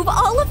to remove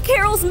all of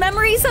Carol's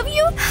memories of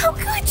you? How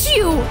could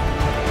you?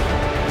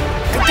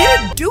 I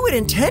didn't do it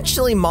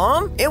intentionally,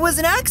 Mom. It was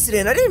an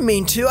accident. I didn't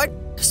mean to.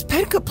 This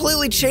pen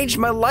completely changed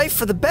my life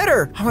for the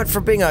better. I went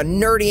from being a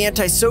nerdy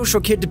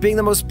antisocial kid to being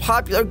the most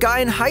popular guy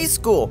in high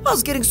school. I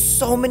was getting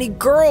so many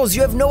girls,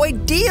 you have no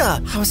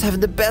idea. I was having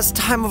the best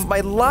time of my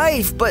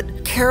life,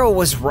 but Carol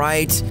was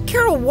right.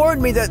 Carol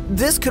warned me that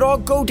this could all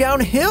go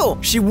downhill.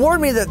 She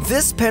warned me that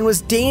this pen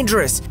was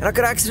dangerous and I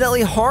could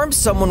accidentally harm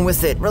someone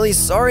with it. Really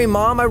sorry,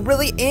 Mom, I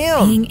really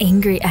am. Being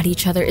angry at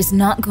each other is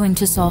not going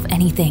to solve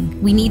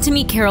anything. We need to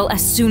meet Carol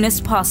as soon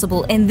as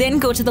possible and then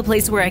go to the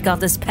place where I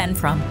got this pen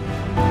from.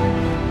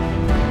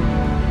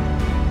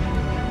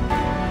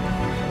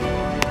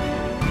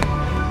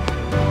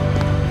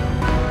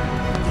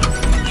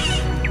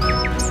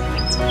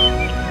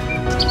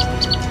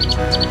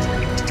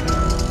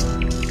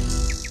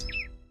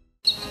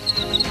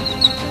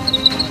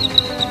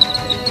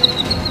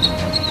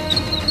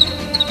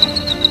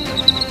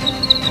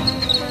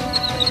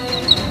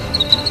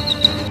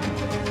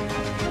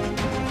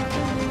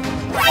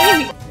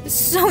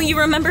 So you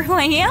remember who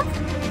I am?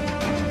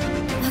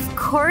 Of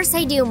course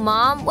I do,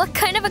 Mom. What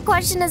kind of a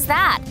question is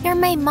that? You're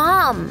my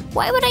mom.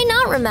 Why would I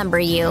not remember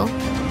you?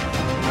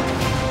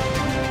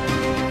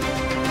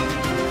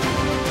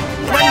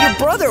 I'm your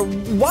brother.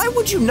 Why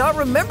would you not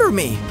remember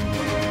me?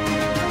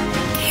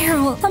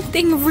 Carol,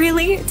 something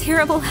really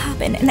terrible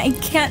happened, and I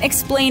can't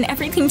explain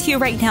everything to you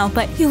right now,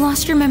 but you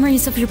lost your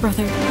memories of your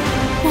brother.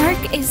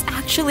 Mark is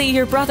actually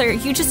your brother.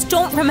 You just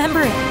don't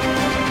remember it.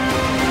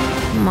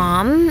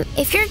 Mom,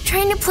 if you're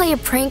trying to play a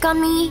prank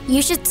on me,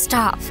 you should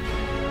stop.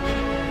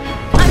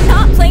 I'm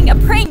not playing a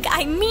prank.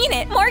 I mean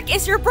it. Mark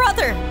is your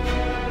brother.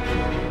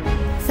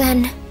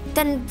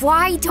 Then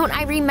why don't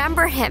I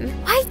remember him?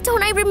 Why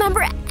don't I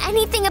remember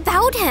anything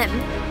about him?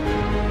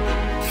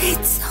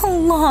 It's a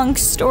long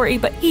story,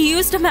 but he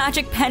used a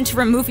magic pen to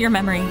remove your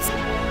memories.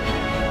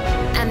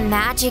 A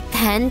magic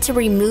pen to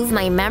remove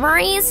my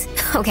memories?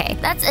 Okay,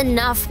 that's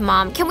enough,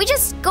 Mom. Can we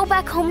just go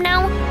back home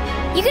now?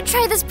 You could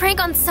try this prank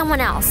on someone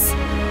else.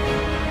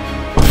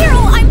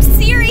 Carol, I'm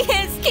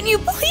serious! Can you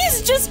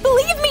please just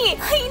believe me?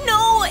 I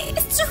know,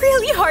 it's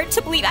really hard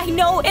to believe. I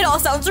know it all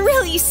sounds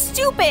really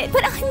stupid,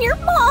 but I'm your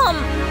mom.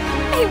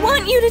 I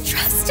want you to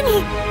trust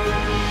me.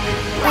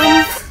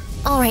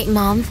 All right,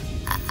 Mom.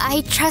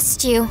 I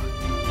trust you.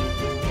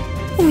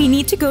 We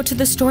need to go to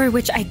the store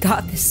which I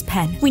got this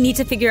pen. We need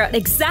to figure out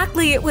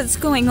exactly what's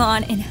going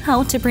on and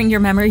how to bring your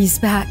memories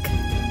back.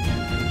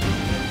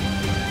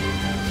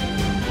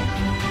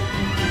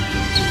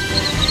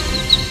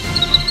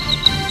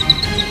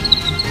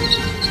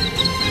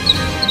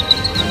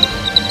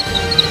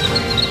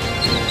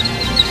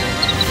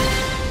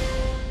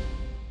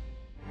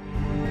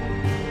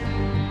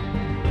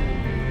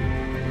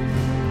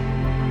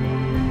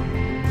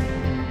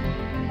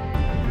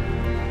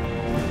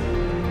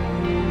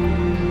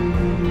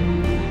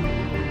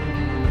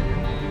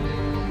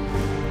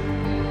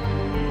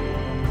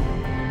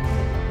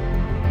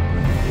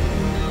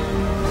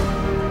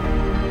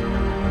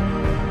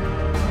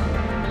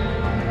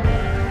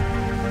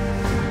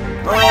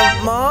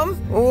 Mom?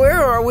 Where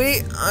are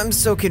we? I'm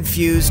so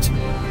confused.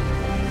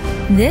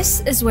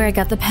 This is where I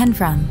got the pen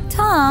from.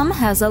 Tom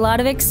has a lot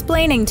of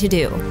explaining to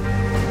do.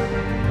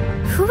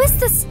 Who is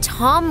this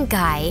Tom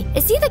guy?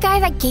 Is he the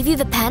guy that gave you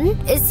the pen?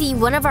 Is he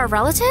one of our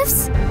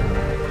relatives?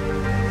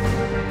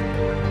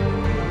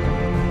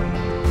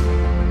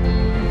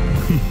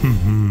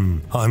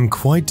 I'm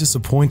quite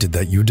disappointed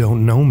that you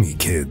don't know me,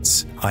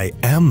 kids. I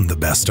am the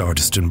best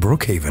artist in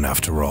Brookhaven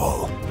after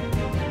all.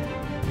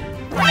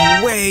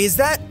 Wait, is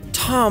that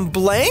Tom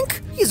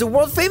Blank? He's a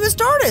world-famous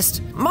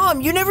artist.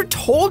 Mom, you never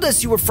told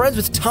us you were friends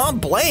with Tom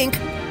Blank.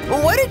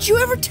 Why didn't you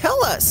ever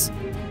tell us?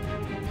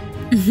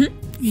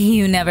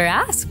 You never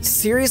asked.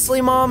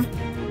 Seriously, Mom?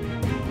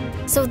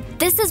 So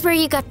this is where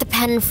you got the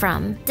pen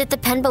from. Did the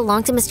pen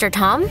belong to Mr.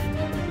 Tom?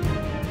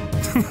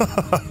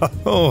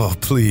 Oh,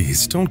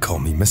 please, don't call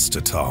me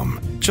Mr. Tom.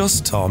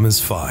 Just Tom is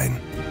fine.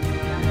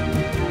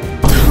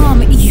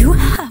 Tom, you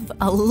have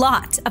a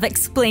lot of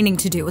explaining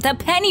to do. That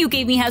pen you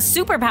gave me has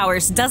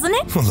superpowers, doesn't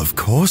it? Well, of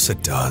course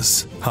it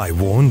does. I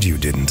warned you,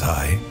 didn't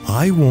I?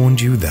 I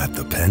warned you that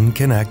the pen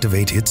can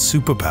activate its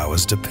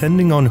superpowers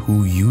depending on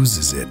who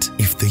uses it.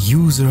 If the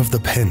user of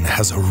the pen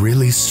has a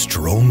really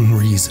strong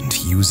reason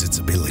to use its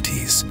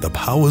abilities, the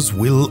powers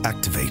will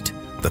activate.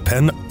 The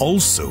pen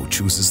also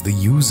chooses the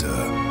user.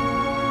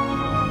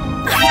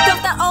 I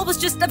thought that all was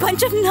just a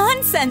bunch of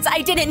nonsense.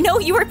 I didn't know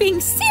you were being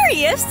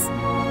serious.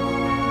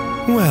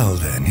 Well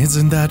then,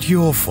 isn't that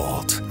your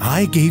fault?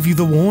 I gave you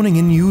the warning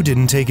and you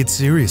didn't take it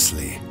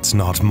seriously. It's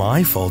not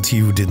my fault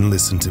you didn't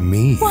listen to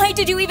me. Why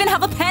did you even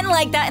have a pen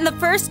like that in the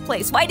first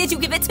place? Why did you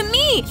give it to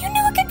me? You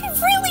knew it could be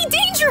really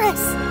dangerous.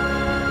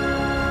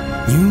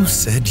 You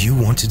said you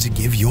wanted to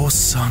give your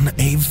son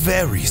a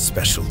very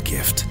special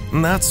gift.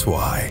 That's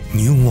why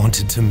you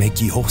wanted to make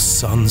your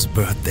son's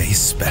birthday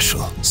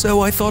special.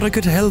 So I thought I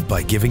could help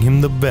by giving him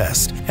the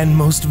best and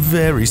most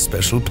very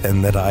special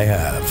pen that I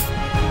have.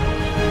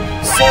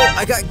 So,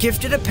 I got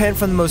gifted a pen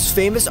from the most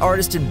famous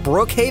artist in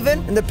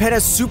Brookhaven, and the pen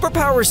has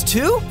superpowers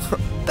too?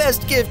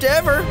 Best gift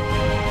ever!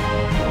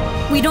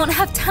 We don't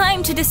have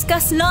time to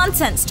discuss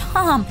nonsense,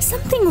 Tom.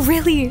 Something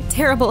really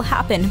terrible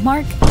happened.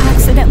 Mark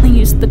accidentally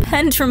used the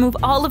pen to remove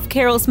all of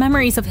Carol's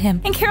memories of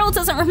him. And Carol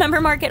doesn't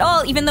remember Mark at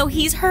all, even though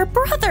he's her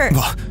brother.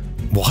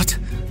 What?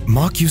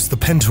 Mark used the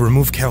pen to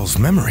remove Carol's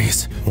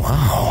memories?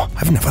 Wow,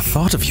 I've never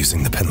thought of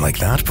using the pen like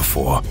that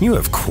before. You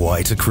have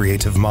quite a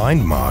creative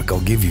mind, Mark, I'll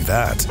give you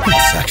that.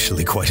 It's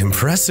actually quite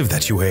impressive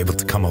that you were able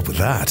to come up with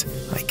that.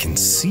 I can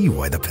see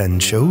why the pen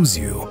chose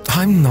you.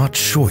 I'm not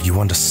sure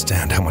you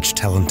understand how much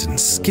talent and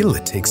skill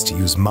it takes to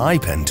use my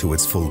pen to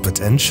its full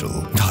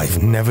potential.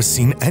 I've never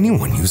seen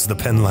anyone use the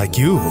pen like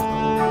you.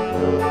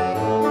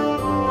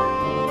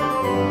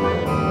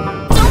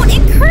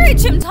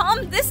 Encourage him,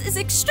 Tom! This is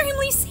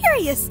extremely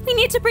serious! We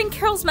need to bring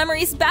Carol's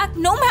memories back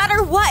no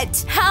matter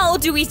what! How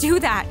do we do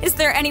that? Is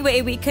there any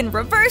way we can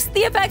reverse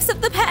the effects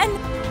of the pen?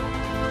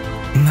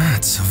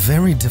 That's a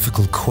very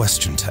difficult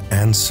question to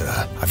answer.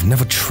 I've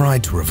never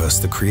tried to reverse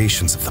the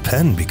creations of the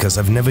pen because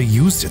I've never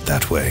used it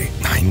that way.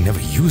 I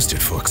never used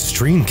it for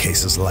extreme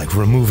cases like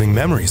removing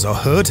memories or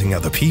hurting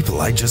other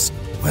people. I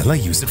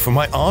use it for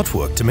my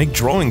artwork to make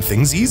drawing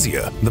things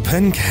easier. The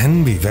pen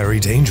can be very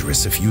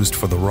dangerous if used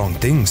for the wrong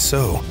thing,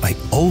 so I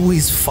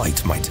always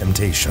fight my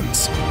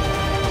temptations.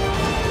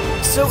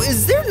 So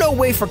is there no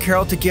way for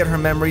Carol to get her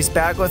memories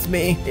back with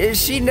me? Is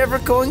she never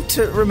going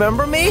to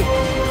remember me?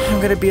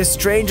 I'm gonna be a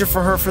stranger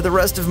for her for the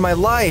rest of my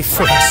life.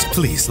 First,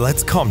 please,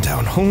 let's calm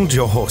down. Hold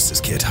your horses,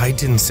 kid. I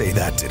didn't say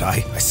that, did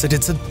I? I said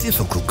it's a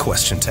difficult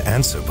question to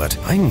answer, but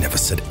I never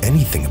said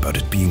anything about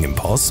it being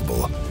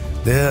impossible.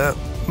 There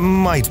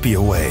might be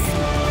a way.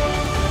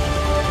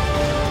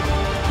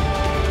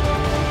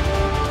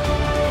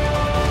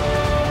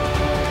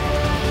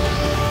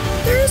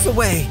 There is a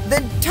way.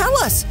 Then tell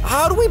us,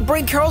 how do we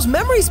bring Carol's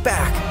memories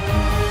back?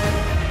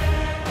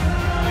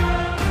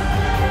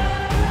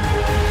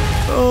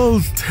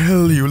 I'll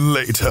tell you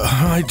later.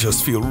 I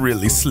just feel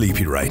really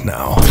sleepy right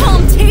now.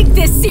 Tom, take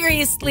this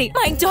seriously!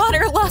 My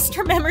daughter lost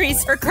her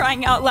memories, for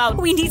crying out loud.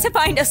 We need to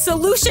find a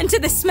solution to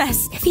this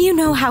mess. If you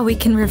know how we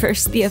can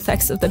reverse the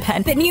effects of the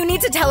pen, then you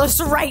need to tell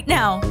us right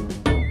now.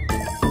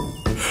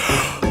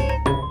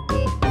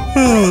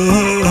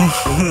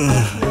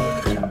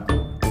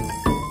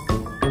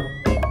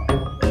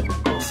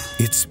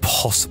 It's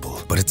possible,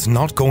 but it's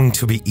not going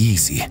to be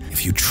easy.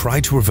 If you try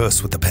to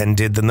reverse what the pen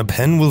did, then the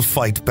pen will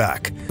fight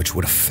back, which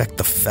would affect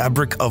the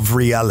fabric of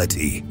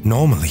reality.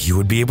 Normally, you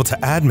would be able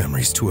to add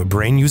memories to a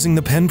brain using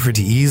the pen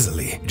pretty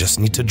easily. You just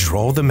need to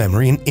draw the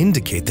memory and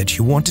indicate that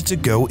you want it to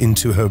go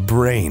into her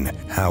brain.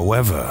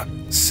 However,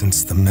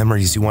 since the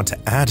memories you want to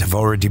add have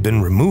already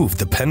been removed,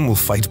 the pen will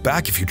fight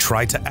back if you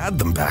try to add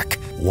them back.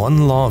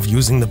 One law of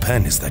using the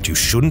pen is that you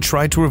shouldn't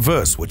try to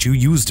reverse what you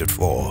used it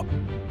for.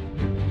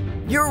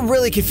 You're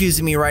really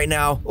confusing me right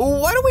now.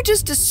 Why don't we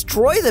just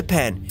destroy the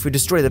pen? If we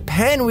destroy the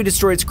pen, we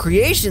destroy its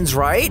creations,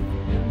 right?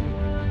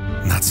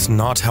 That's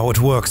not how it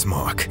works,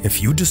 Mark.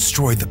 If you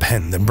destroy the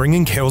pen, then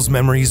bringing Carol's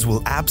memories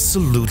will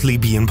absolutely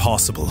be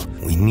impossible.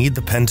 We need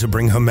the pen to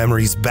bring her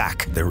memories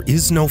back. There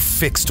is no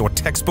fixed or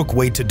textbook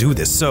way to do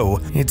this, so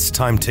it's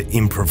time to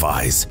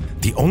improvise.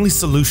 The only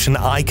solution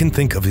I can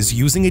think of is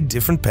using a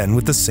different pen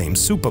with the same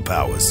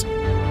superpowers.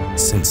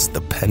 Since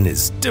the pen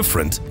is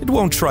different, it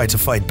won't try to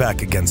fight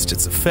back against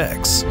its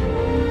effects.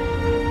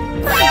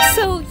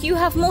 So you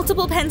have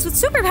multiple pens with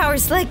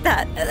superpowers like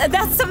that.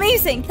 That's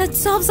amazing. That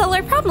solves all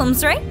our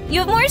problems, right? You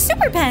have more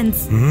super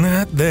pens.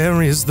 That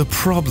there is the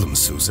problem,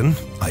 Susan.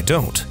 I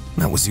don't.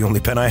 That was the only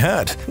pen I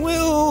had.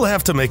 We'll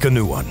have to make a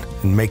new one.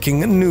 And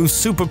making a new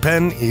super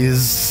pen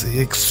is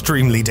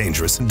extremely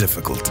dangerous and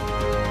difficult.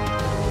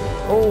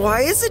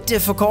 Why is it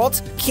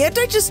difficult? Can't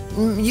I just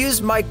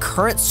use my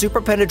current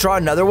super pen to draw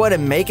another one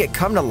and make it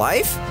come to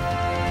life?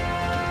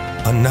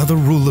 Another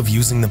rule of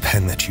using the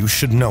pen that you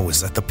should know is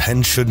that the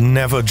pen should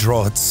never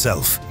draw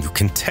itself. You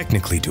can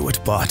technically do it,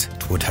 but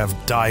it would have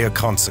dire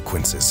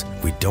consequences.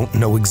 We don't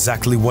know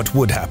exactly what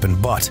would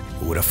happen, but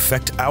it would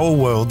affect our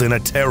world in a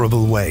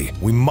terrible way.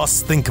 We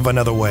must think of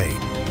another way.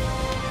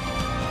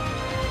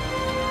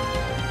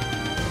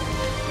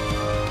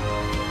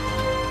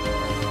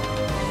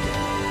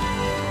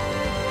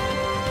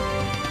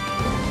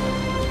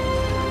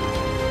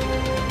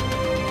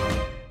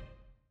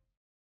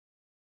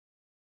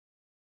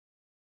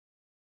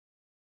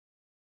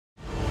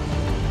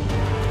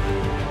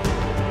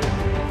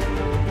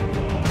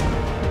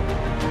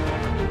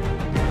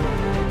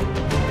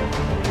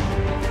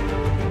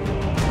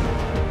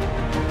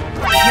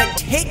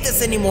 Take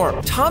this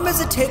anymore. Tom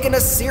isn't taking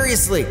us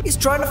seriously. He's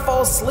trying to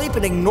fall asleep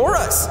and ignore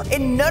us.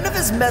 And none of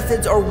his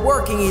methods are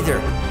working either.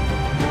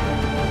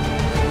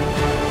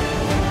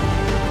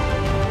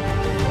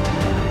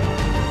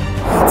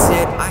 That's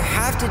it. I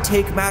have to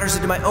take matters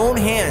into my own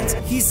hands.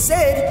 He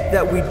said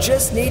that we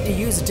just need to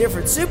use a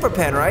different super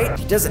pen, right?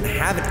 He doesn't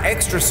have an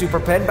extra super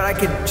pen, but I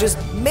can just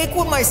make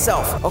one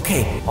myself.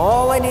 Okay,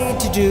 all I need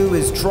to do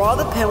is draw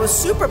the pen with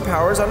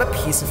superpowers on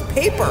a piece of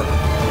paper.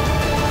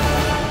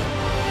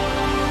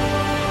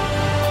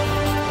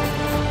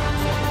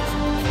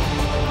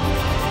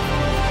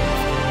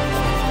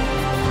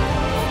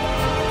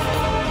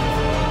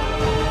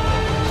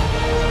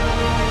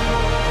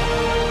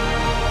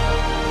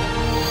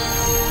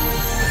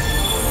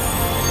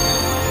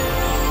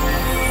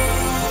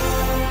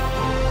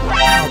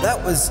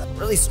 That was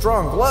really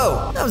strong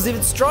glow. That was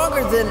even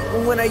stronger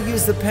than when I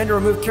used the pen to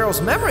remove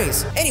Carol's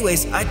memories.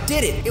 Anyways, I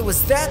did it. It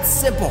was that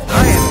simple.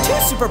 I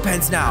have 2 super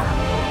pens now.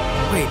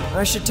 Wait,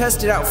 I should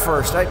test it out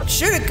first. I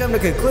shouldn't come to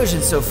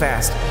conclusions so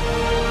fast.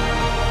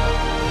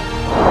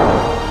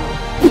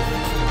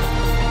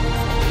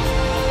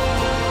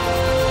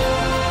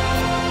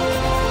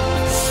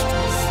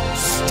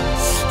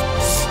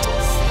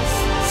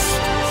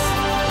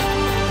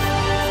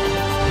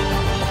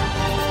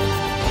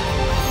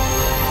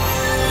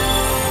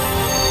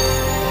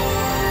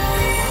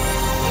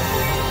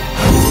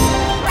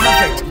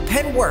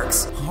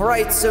 Works.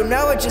 Alright, so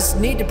now I just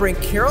need to bring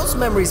Carol's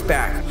memories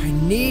back. I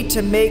need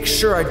to make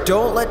sure I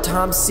don't let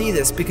Tom see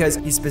this because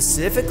he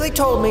specifically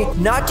told me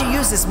not to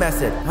use this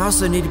method. I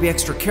also need to be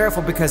extra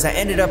careful because I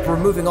ended up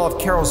removing all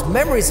of Carol's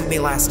memories of me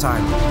last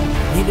time.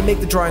 I need to make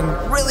the drawing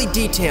really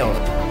detailed.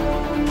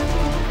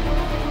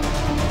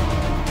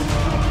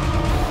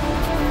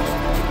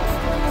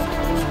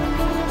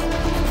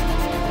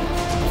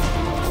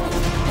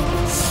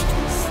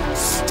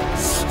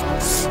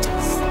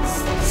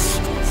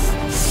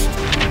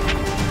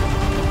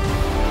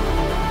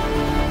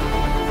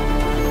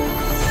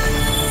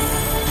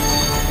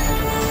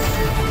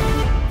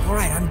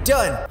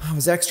 Done. I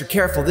was extra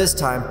careful this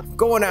time. I'm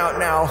going out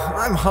now.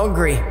 I'm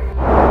hungry.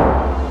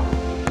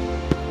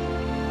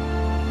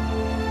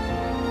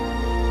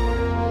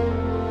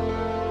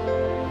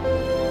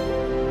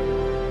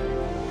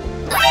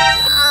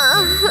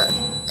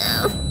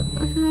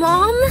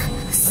 Mom?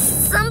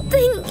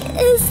 Something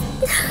is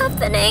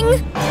happening.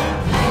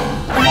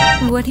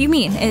 What do you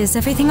mean? Is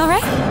everything all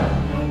right?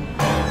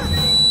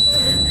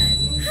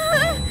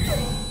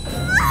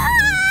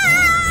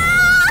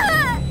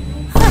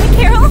 Hi,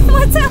 Carol.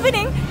 What's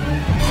happening?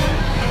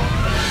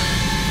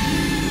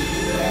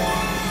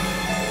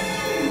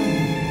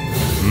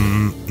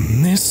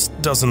 This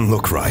doesn't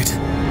look right.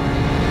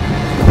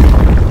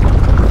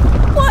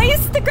 Why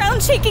is the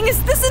ground shaking?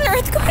 Is this an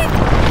earthquake?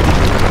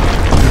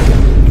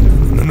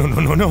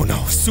 No.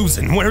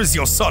 Susan, where is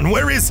your son?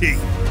 Where is he?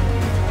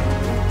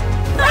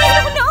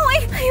 I don't know.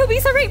 I hope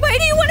he's all right. Why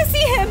do you want to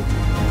see him?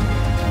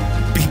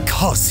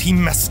 Because he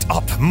messed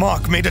up.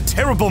 Mark made a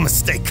terrible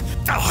mistake.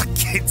 Ah,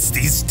 kids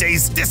these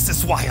days, this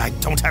is why I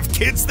don't have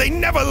kids. They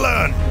never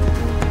learn.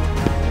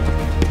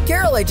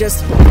 Carol, Oh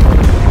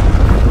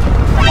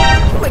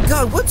my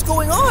god, what's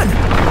going on?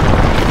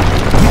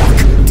 Mark,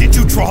 did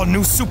you draw a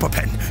new super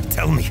pen?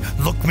 Tell me,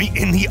 look me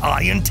in the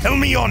eye and tell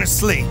me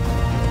honestly.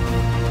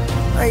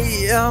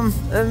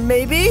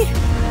 Maybe?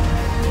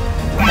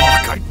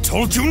 Mark, I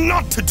told you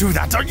not to do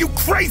that. Are you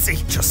crazy?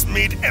 Just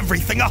made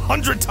everything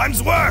 100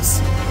 times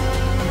worse.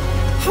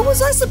 How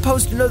was I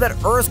supposed to know that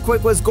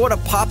earthquake was going to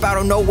pop out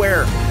of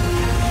nowhere?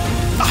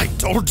 I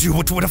told you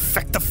it would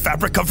affect the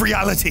fabric of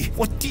reality.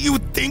 What do you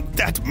think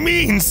that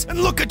means?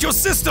 And look at your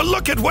sister,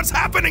 look at what's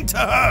happening to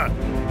her!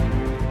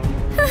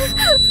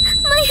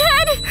 My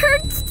head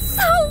hurts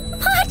so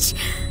much!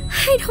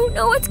 I don't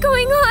know what's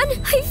going on.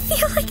 I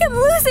feel like I'm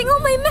losing all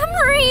my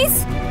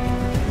memories.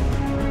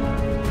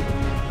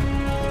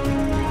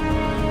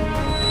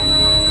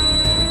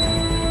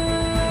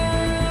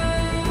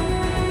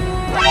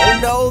 Oh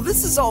no,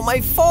 this is all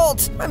my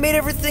fault. I made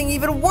everything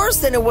even worse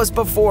than it was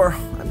before.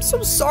 I'm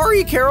so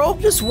sorry, Carol.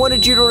 Just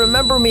wanted you to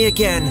remember me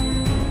again.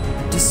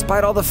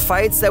 Despite all the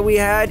fights that we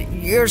had,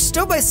 you're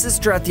still my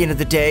sister at the end of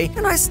the day,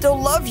 and I still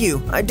love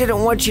you. I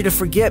didn't want you to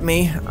forget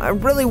me. I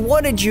really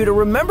wanted you to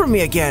remember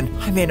me again.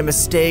 I made a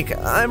mistake.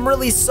 I'm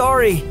really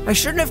sorry. I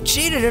shouldn't have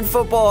cheated in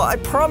football. I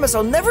promise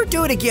I'll never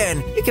do it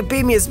again. You can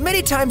beat me as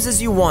many times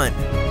as you want.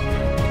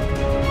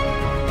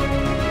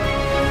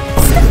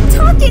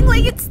 Stop talking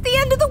like it's the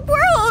end of the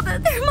world.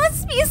 There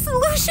must be a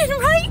solution,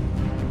 right?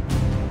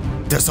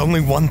 There's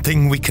only one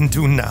thing we can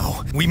do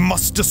now. We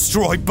must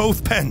destroy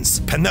both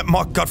pens. Pen that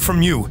Mark got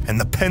from you and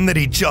the pen that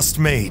he just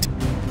made.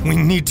 We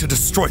need to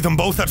destroy them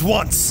both at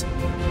once.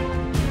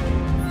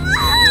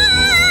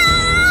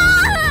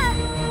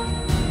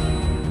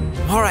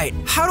 All right,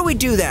 how do we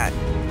do that?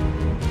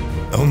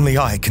 Only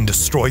I can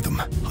destroy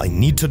them. I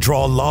need to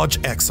draw a large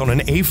X on an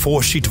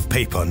A4 sheet of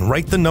paper and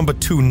write the number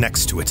 2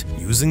 next to it,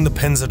 using the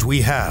pens that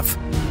we have.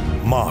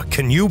 Mark,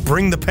 can you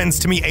bring the pens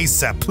to me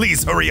ASAP?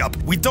 Please hurry up.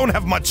 We don't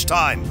have much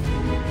time.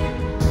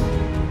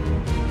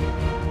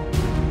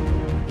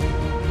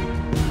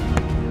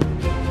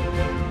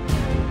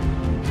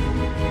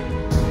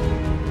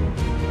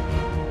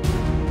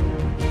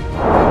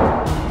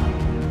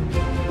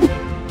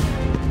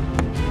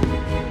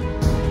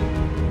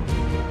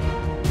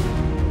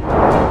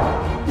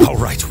 All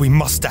right, we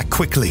must act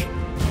quickly.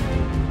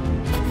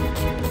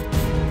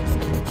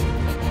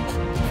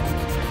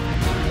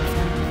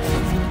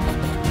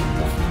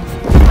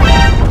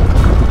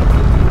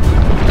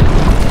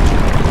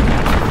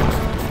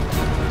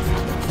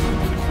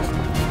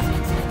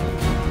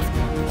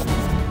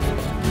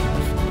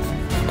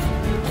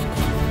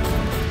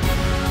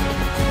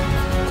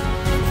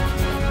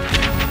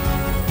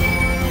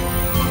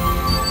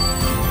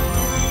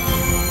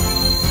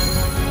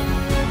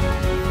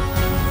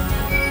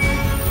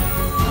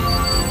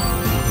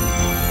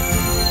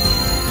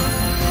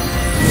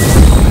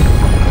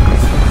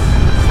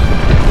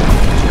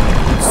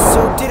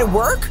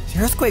 Work?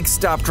 The earthquake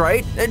stopped,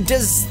 right?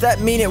 Does that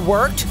mean it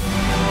worked?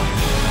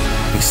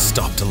 We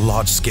stopped a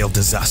large-scale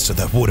disaster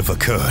that would have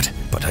occurred,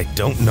 but I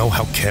don't know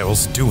how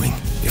Carol's doing.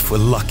 If we're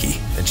lucky,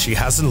 then she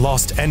hasn't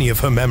lost any of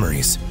her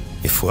memories.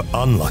 If we're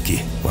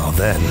unlucky, well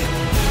then...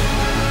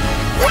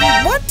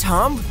 What,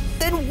 Tom?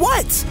 Then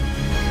what?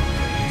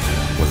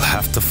 We'll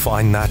have to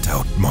find that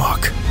out,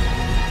 Mark.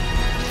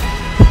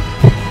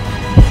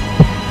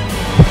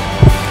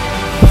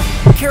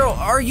 Carol,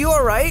 are you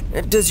alright?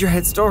 Does your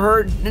head still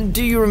hurt?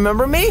 Do you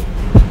remember me?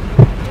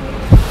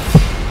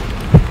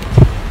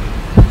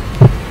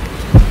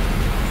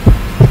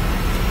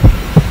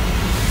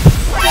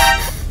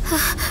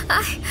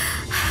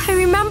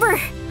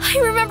 I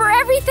remember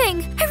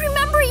everything. I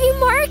remember you,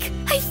 Mark.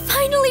 I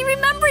finally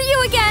remember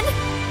you again.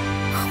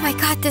 Oh my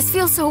god, this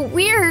feels so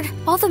weird.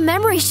 All the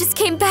memories just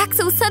came back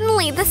so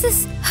suddenly. This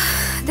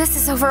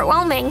is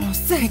overwhelming. Oh,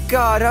 thank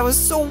God, I was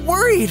so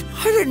worried.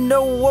 I didn't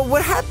know what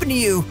would happen to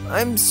you.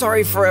 I'm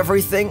sorry for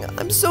everything.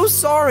 I'm so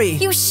sorry.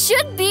 You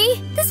should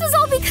be. This was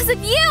all because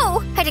of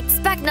you. I'd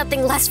expect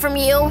nothing less from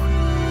you.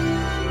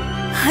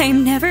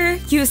 I'm never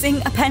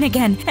using a pen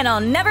again, and I'll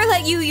never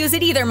let you use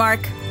it either,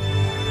 Mark.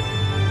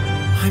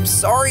 I'm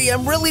sorry.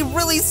 I'm really,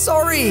 really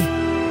sorry.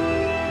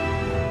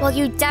 Well,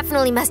 you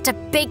definitely messed up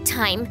big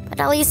time, but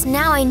at least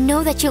now I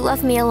know that you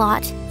love me a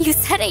lot. You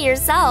said it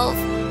yourself.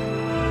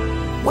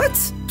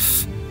 What?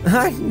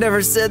 I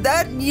never said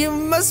that. You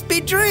must be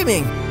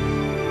dreaming.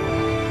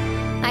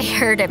 I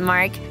heard it,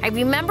 Mark. I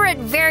remember it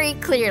very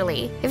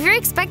clearly. If you're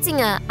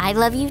expecting a I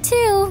love you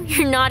too,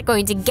 you're not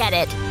going to get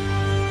it.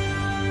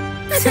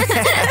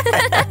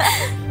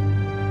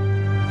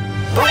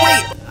 But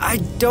wait, I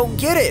don't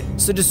get it.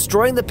 So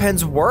destroying the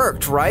pens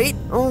worked, right?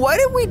 Why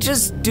didn't we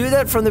just do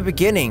that from the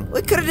beginning?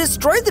 We could have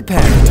destroyed the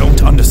pen. I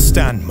don't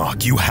understand,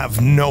 Mark. You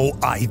have no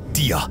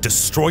idea.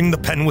 Destroying the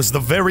pen was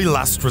the very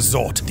last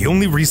resort. The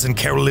only reason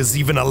Carol is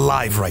even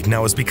alive right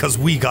now is because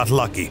we got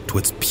lucky.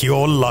 It's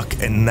pure luck,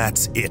 and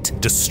that's it.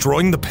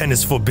 Destroying the pen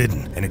is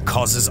forbidden, and it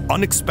causes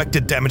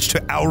unexpected damage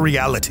to our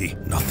reality.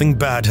 Nothing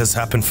bad has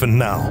happened for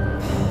now,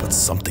 but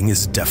something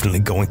is definitely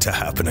going to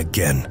happen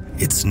again.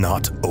 It's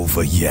not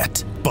over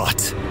yet,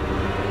 but...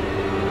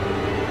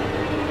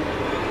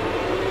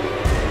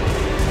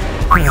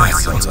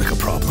 That sounds like a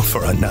problem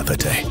for another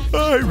day.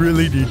 I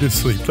really need to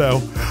sleep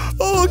now.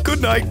 Oh,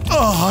 good night.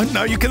 Oh,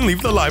 now you can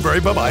leave the library.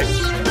 Bye-bye.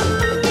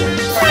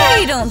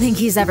 I don't think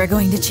he's ever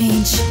going to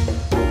change.